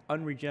back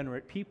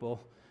unregenerate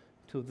people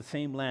to the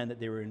same land that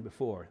they were in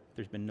before.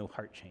 There's been no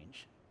heart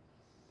change.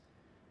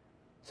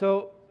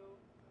 So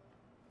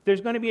there's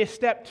going to be a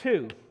step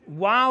 2.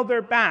 While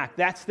they're back,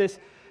 that's this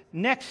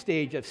next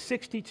stage of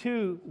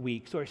 62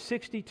 weeks or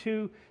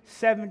 62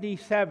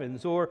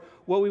 77s or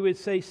what we would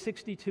say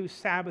 62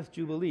 Sabbath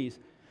Jubilees.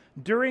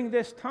 During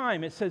this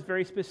time, it says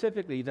very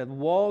specifically that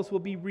walls will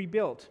be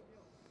rebuilt.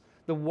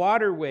 The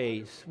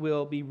waterways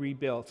will be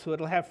rebuilt, so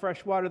it'll have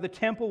fresh water. The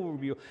temple will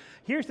be rebuilt.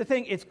 Here's the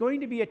thing, it's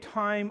going to be a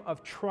time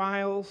of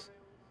trials,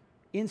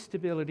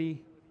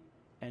 instability,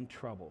 and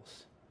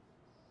troubles.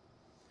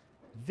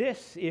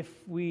 This, if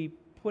we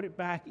put it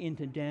back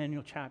into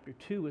Daniel chapter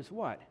 2, is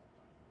what?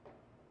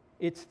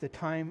 It's the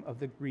time of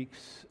the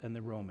Greeks and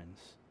the Romans.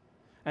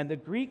 And the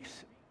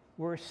Greeks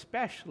were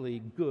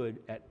especially good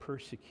at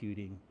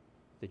persecuting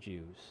the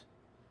Jews.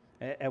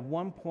 At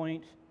one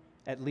point,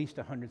 at least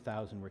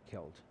 100,000 were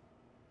killed.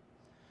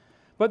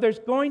 But there's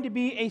going to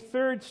be a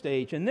third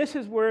stage, and this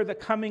is where the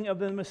coming of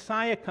the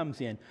Messiah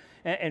comes in.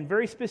 And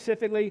very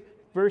specifically,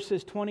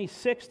 verses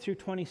 26 through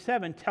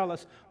 27 tell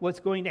us what's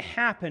going to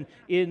happen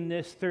in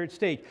this third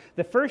stage.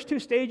 The first two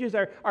stages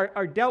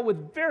are dealt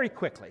with very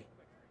quickly,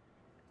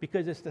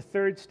 because it's the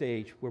third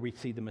stage where we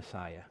see the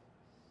Messiah.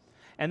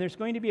 And there's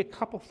going to be a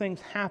couple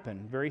things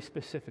happen very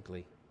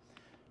specifically.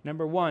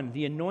 Number one,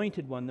 the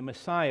anointed one, the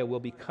Messiah, will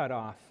be cut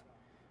off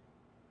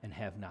and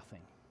have nothing.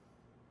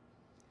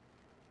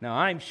 Now,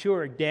 I'm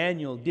sure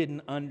Daniel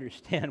didn't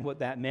understand what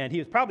that meant. He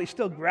was probably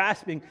still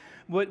grasping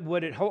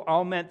what it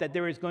all meant, that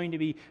there was going to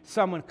be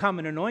someone come,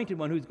 an anointed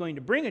one, who's going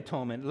to bring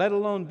atonement, let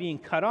alone being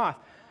cut off.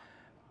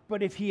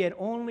 But if he had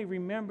only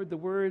remembered the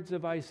words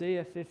of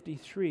Isaiah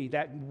 53,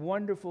 that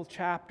wonderful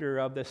chapter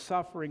of the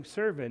suffering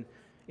servant,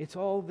 it's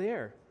all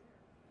there.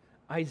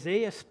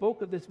 Isaiah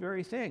spoke of this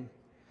very thing.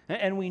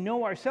 And we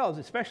know ourselves,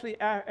 especially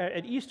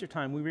at Easter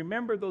time, we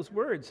remember those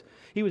words.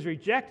 He was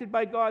rejected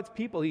by God's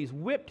people. He was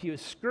whipped. He was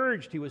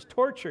scourged. He was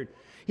tortured.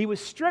 He was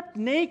stripped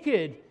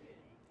naked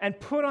and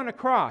put on a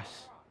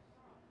cross,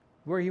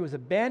 where he was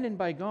abandoned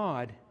by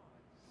God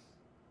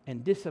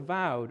and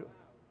disavowed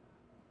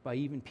by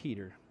even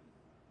Peter.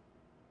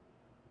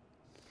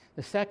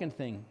 The second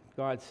thing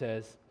God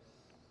says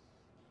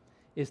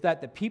is that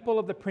the people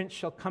of the prince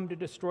shall come to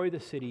destroy the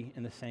city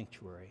and the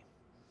sanctuary.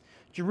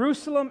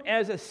 Jerusalem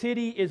as a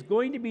city is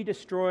going to be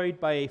destroyed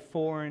by a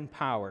foreign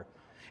power.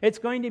 It's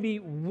going to be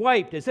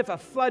wiped as if a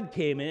flood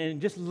came in and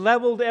just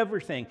leveled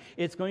everything.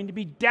 It's going to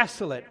be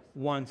desolate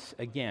once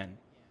again.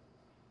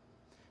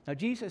 Now,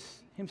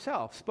 Jesus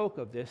himself spoke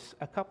of this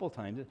a couple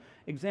times.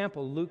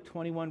 Example, Luke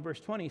 21, verse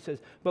 20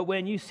 says, "But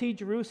when you see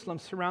Jerusalem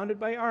surrounded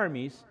by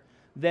armies,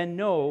 then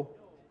know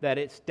that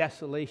its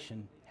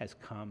desolation has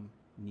come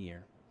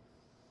near."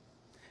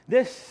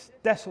 This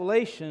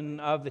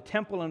desolation of the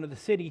temple and of the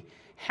city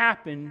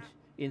happened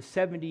in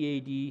 70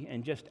 AD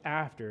and just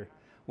after,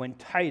 when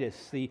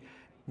Titus, the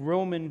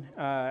Roman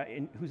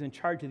who's in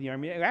charge of the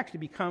army,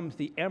 actually becomes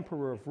the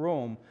emperor of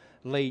Rome,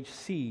 laid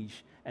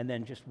siege and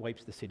then just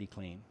wipes the city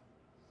clean.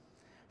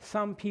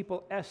 Some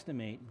people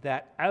estimate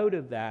that out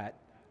of that,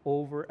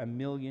 over 1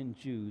 million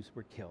Jews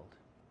were killed.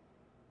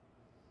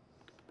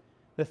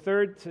 The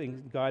third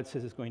thing God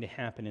says is going to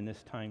happen in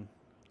this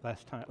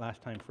last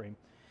time frame.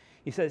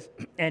 He says,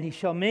 "And he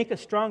shall make a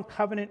strong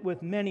covenant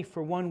with many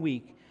for 1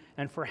 week,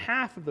 and for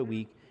half of the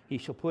week he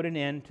shall put an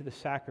end to the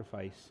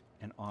sacrifice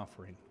and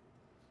offering."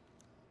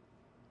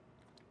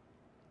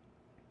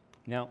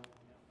 Now,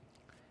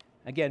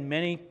 again,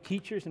 many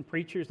teachers and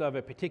preachers of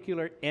a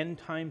particular end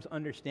times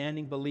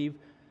understanding believe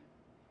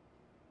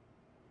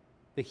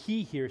the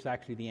he here is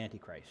actually the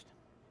Antichrist.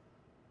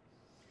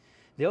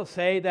 They'll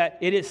say that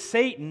it is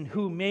Satan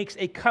who makes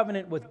a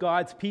covenant with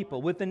God's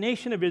people, with the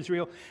nation of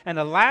Israel, and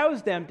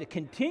allows them to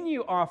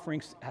continue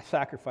offering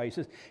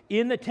sacrifices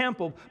in the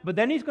temple, but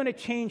then he's going to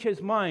change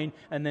his mind,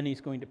 and then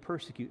he's going to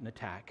persecute and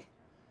attack.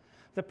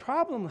 The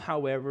problem,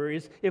 however,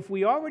 is if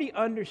we already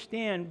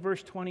understand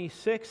verse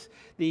 26,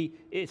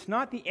 it's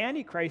not the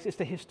Antichrist, it's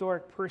the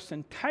historic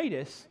person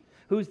Titus,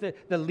 who's the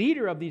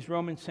leader of these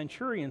Roman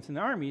centurions and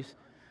armies.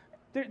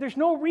 There's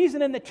no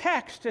reason in the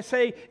text to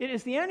say it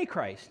is the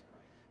Antichrist.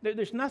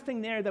 There's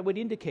nothing there that would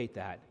indicate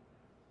that.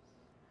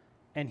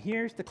 And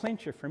here's the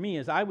clincher for me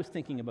as I was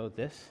thinking about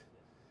this.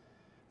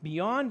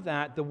 Beyond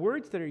that, the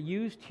words that are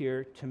used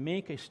here to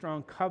make a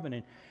strong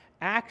covenant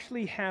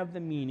actually have the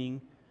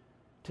meaning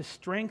to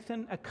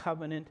strengthen a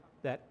covenant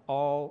that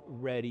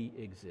already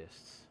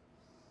exists.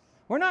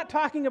 We're not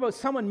talking about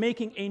someone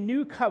making a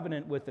new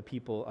covenant with the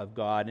people of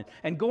God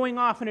and going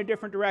off in a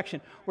different direction.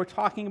 We're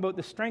talking about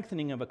the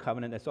strengthening of a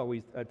covenant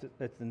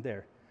that's in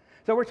there.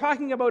 So we're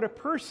talking about a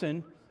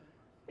person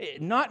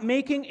not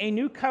making a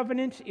new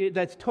covenant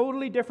that's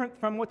totally different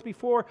from what's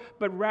before,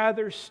 but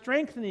rather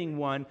strengthening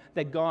one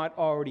that God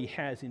already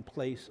has in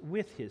place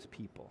with his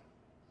people.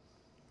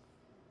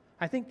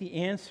 I think the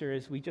answer,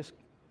 as we just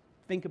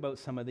think about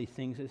some of these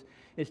things,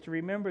 is to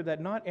remember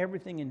that not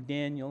everything in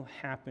Daniel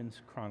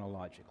happens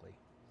chronologically.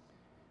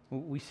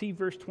 We see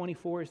verse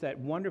 24 as that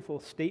wonderful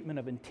statement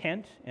of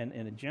intent and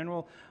a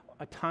general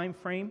time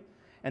frame,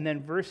 and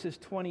then verses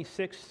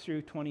 26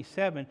 through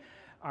 27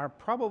 are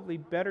probably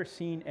better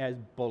seen as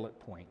bullet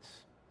points.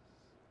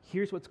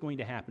 Here's what's going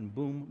to happen,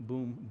 boom,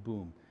 boom,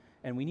 boom.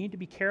 And we need to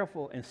be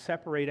careful and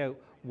separate out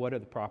what are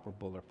the proper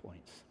bullet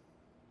points.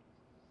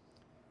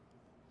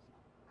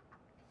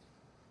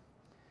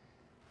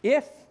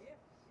 If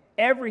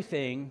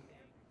everything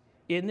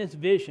in this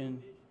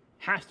vision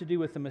has to do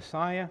with the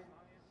Messiah,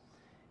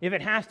 if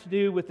it has to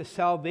do with the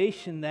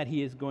salvation that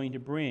he is going to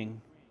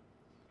bring,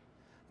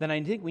 then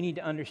I think we need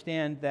to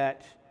understand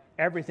that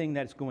everything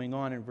that's going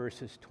on in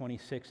verses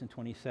 26 and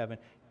 27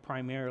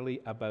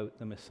 primarily about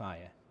the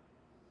Messiah.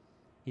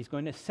 He's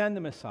going to send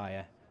the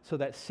Messiah so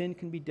that sin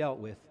can be dealt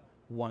with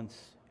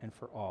once and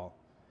for all.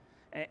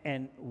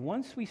 And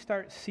once we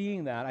start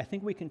seeing that, I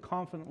think we can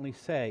confidently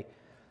say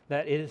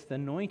that it is the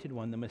Anointed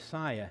One, the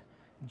Messiah,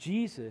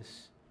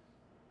 Jesus,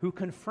 who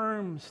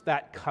confirms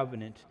that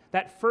covenant,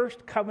 that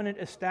first covenant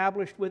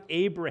established with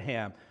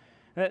Abraham,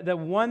 the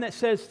one that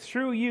says,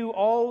 through you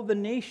all the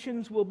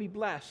nations will be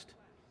blessed.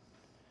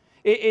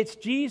 It's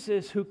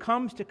Jesus who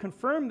comes to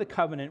confirm the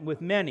covenant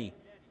with many.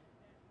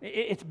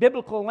 It's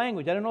biblical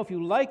language. I don't know if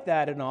you like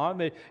that or not,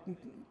 but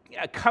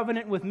a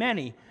covenant with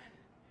many.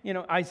 You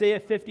know, Isaiah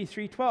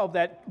 53:12,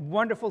 that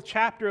wonderful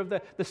chapter of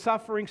the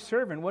suffering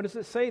servant. What does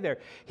it say there?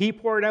 He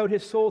poured out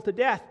his soul to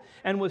death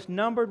and was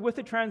numbered with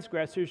the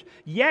transgressors,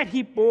 yet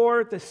he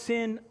bore the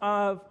sin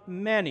of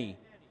many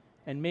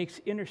and makes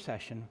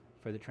intercession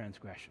for the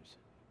transgressors.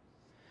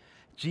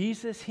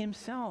 Jesus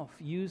himself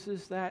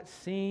uses that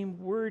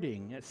same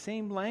wording, that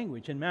same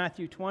language in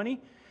Matthew 20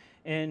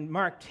 and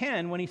Mark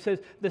 10 when he says,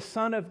 the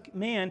Son of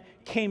Man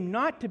came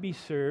not to be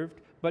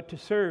served, but to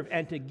serve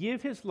and to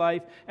give his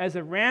life as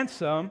a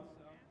ransom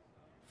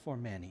for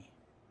many.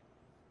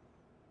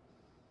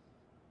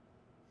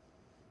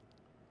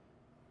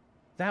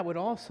 That would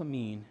also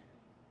mean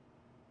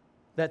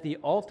that the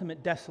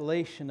ultimate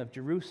desolation of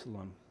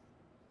Jerusalem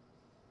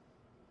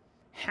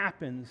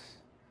happens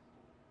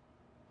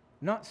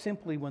not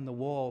simply when the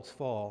walls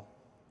fall,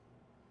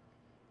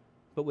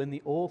 but when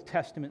the Old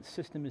Testament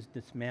system is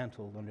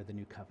dismantled under the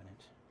New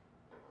Covenant.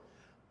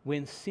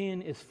 When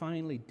sin is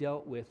finally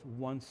dealt with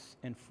once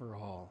and for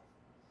all.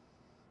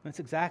 That's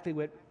exactly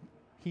what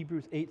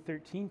Hebrews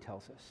 8:13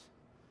 tells us.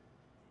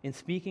 In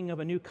speaking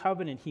of a new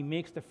covenant, he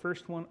makes the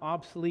first one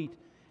obsolete,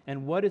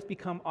 and what has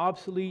become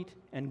obsolete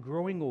and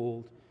growing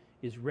old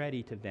is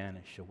ready to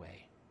vanish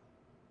away.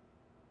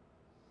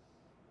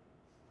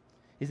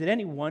 Is it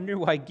any wonder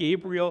why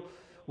Gabriel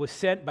was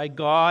sent by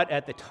God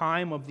at the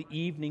time of the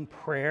evening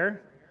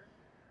prayer?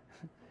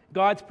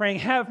 God's praying,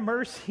 have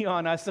mercy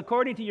on us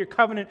according to your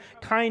covenant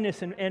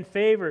kindness and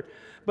favor.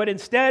 But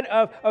instead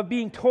of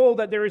being told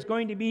that there is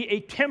going to be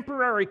a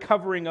temporary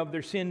covering of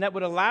their sin that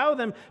would allow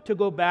them to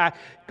go back,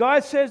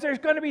 God says there's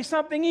going to be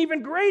something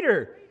even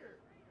greater.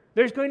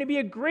 There's going to be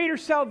a greater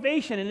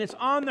salvation, and it's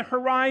on the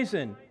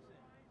horizon.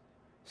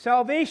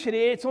 Salvation,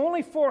 it's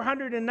only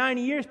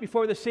 490 years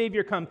before the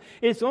Savior comes.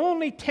 It's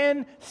only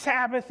 10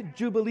 Sabbath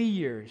Jubilee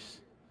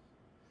years.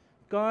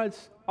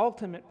 God's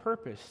ultimate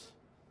purpose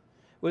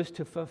was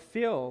to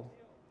fulfill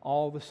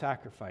all the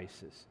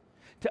sacrifices,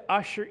 to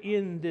usher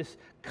in this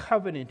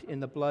covenant in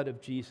the blood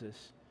of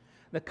Jesus.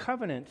 The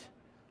covenant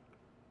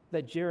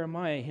that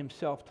Jeremiah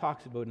himself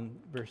talks about in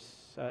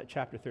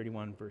chapter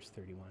 31, verse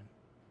 31.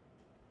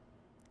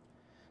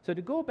 So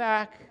to go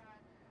back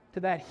to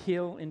that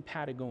hill in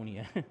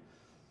Patagonia,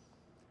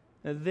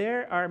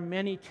 there are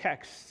many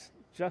texts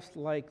just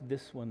like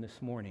this one this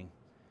morning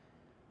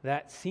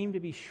that seem to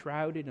be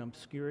shrouded in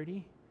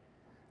obscurity.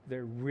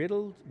 They're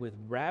riddled with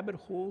rabbit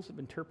holes of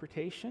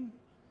interpretation,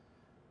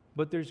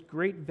 but there's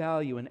great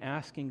value in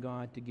asking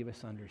God to give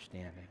us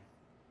understanding.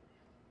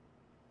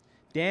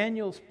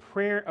 Daniel's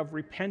prayer of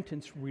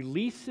repentance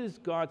releases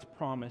God's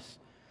promise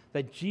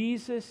that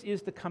Jesus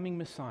is the coming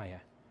Messiah,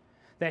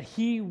 that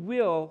he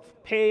will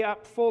pay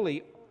up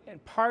fully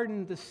and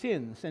pardon the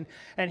sins.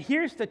 And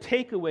here's the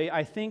takeaway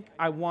I think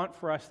I want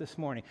for us this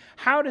morning.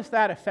 How does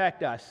that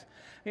affect us?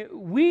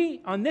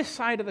 We, on this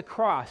side of the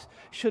cross,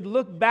 should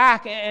look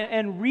back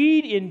and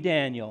read in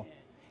Daniel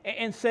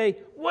and say,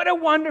 what a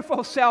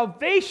wonderful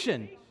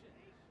salvation.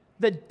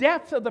 The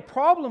depth of the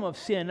problem of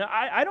sin,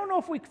 I don't know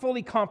if we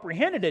fully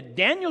comprehended it.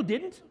 Daniel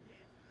didn't.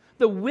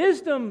 The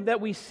wisdom that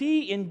we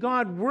see in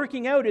God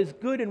working out his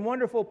good and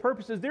wonderful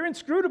purposes, they're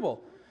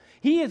inscrutable.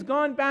 He has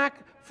gone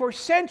back for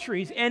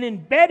centuries and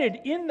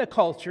embedded in the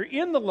culture,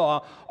 in the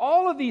law,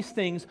 all of these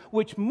things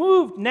which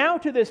moved now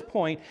to this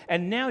point,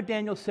 and now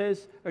Daniel's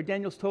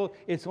told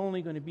it's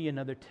only going to be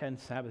another 10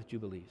 Sabbath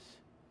Jubilees.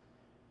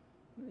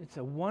 It's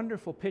a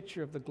wonderful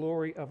picture of the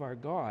glory of our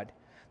God,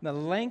 the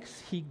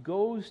lengths he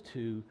goes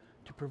to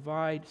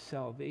provide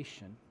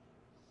salvation.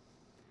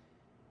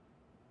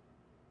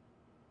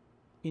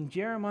 In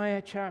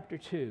Jeremiah chapter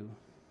 2,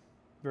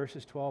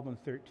 verses 12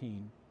 and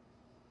 13,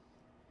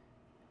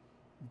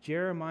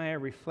 Jeremiah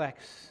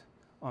reflects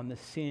on the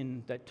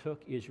sin that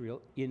took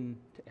Israel into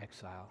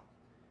exile.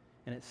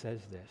 And it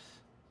says this: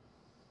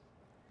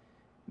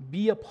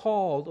 be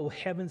appalled, O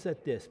heavens,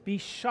 at this. Be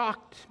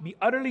shocked, be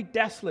utterly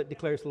desolate,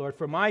 declares the Lord,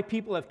 for my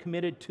people have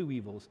committed two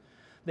evils.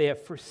 They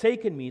have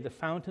forsaken me, the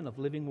fountain of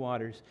living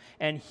waters,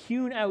 and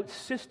hewn out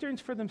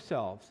cisterns for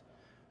themselves,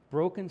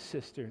 broken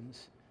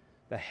cisterns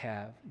that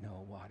have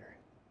no water.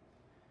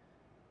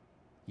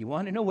 You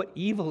want to know what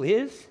evil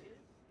is?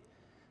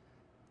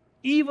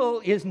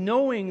 Evil is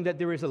knowing that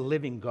there is a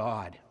living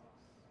God.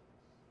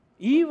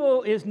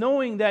 Evil is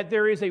knowing that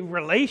there is a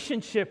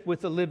relationship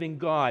with the living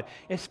God,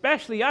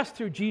 especially us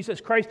through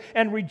Jesus Christ,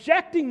 and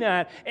rejecting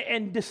that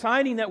and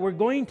deciding that we're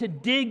going to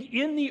dig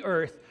in the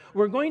earth.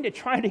 We're going to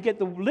try to get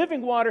the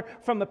living water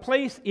from the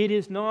place it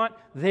is not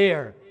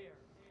there.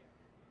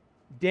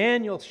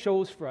 Daniel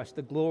shows for us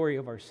the glory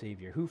of our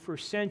Savior, who for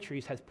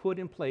centuries has put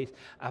in place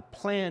a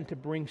plan to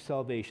bring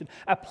salvation,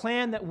 a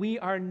plan that we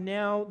are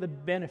now the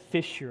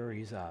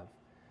beneficiaries of.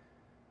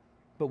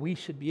 But we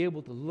should be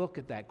able to look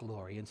at that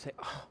glory and say,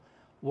 oh,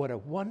 what a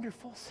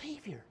wonderful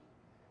Savior.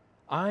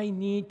 I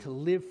need to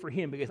live for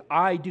Him because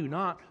I do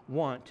not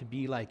want to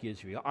be like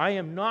Israel. I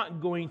am not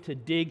going to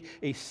dig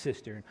a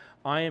cistern.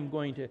 I am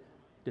going to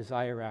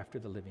desire after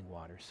the living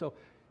water. So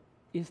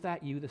is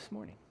that you this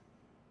morning?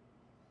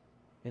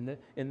 In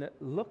the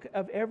look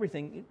of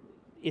everything,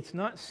 it's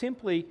not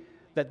simply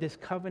that this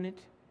covenant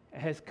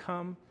has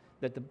come,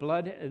 that the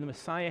blood and the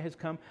Messiah has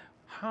come.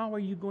 How are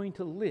you going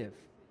to live?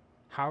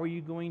 How are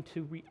you going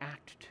to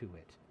react to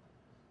it?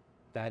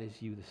 That is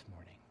you this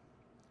morning.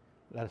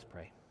 Let us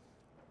pray.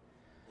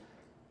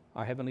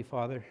 Our Heavenly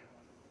Father,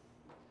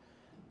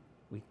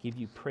 we give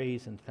you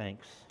praise and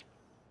thanks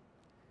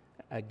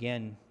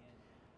again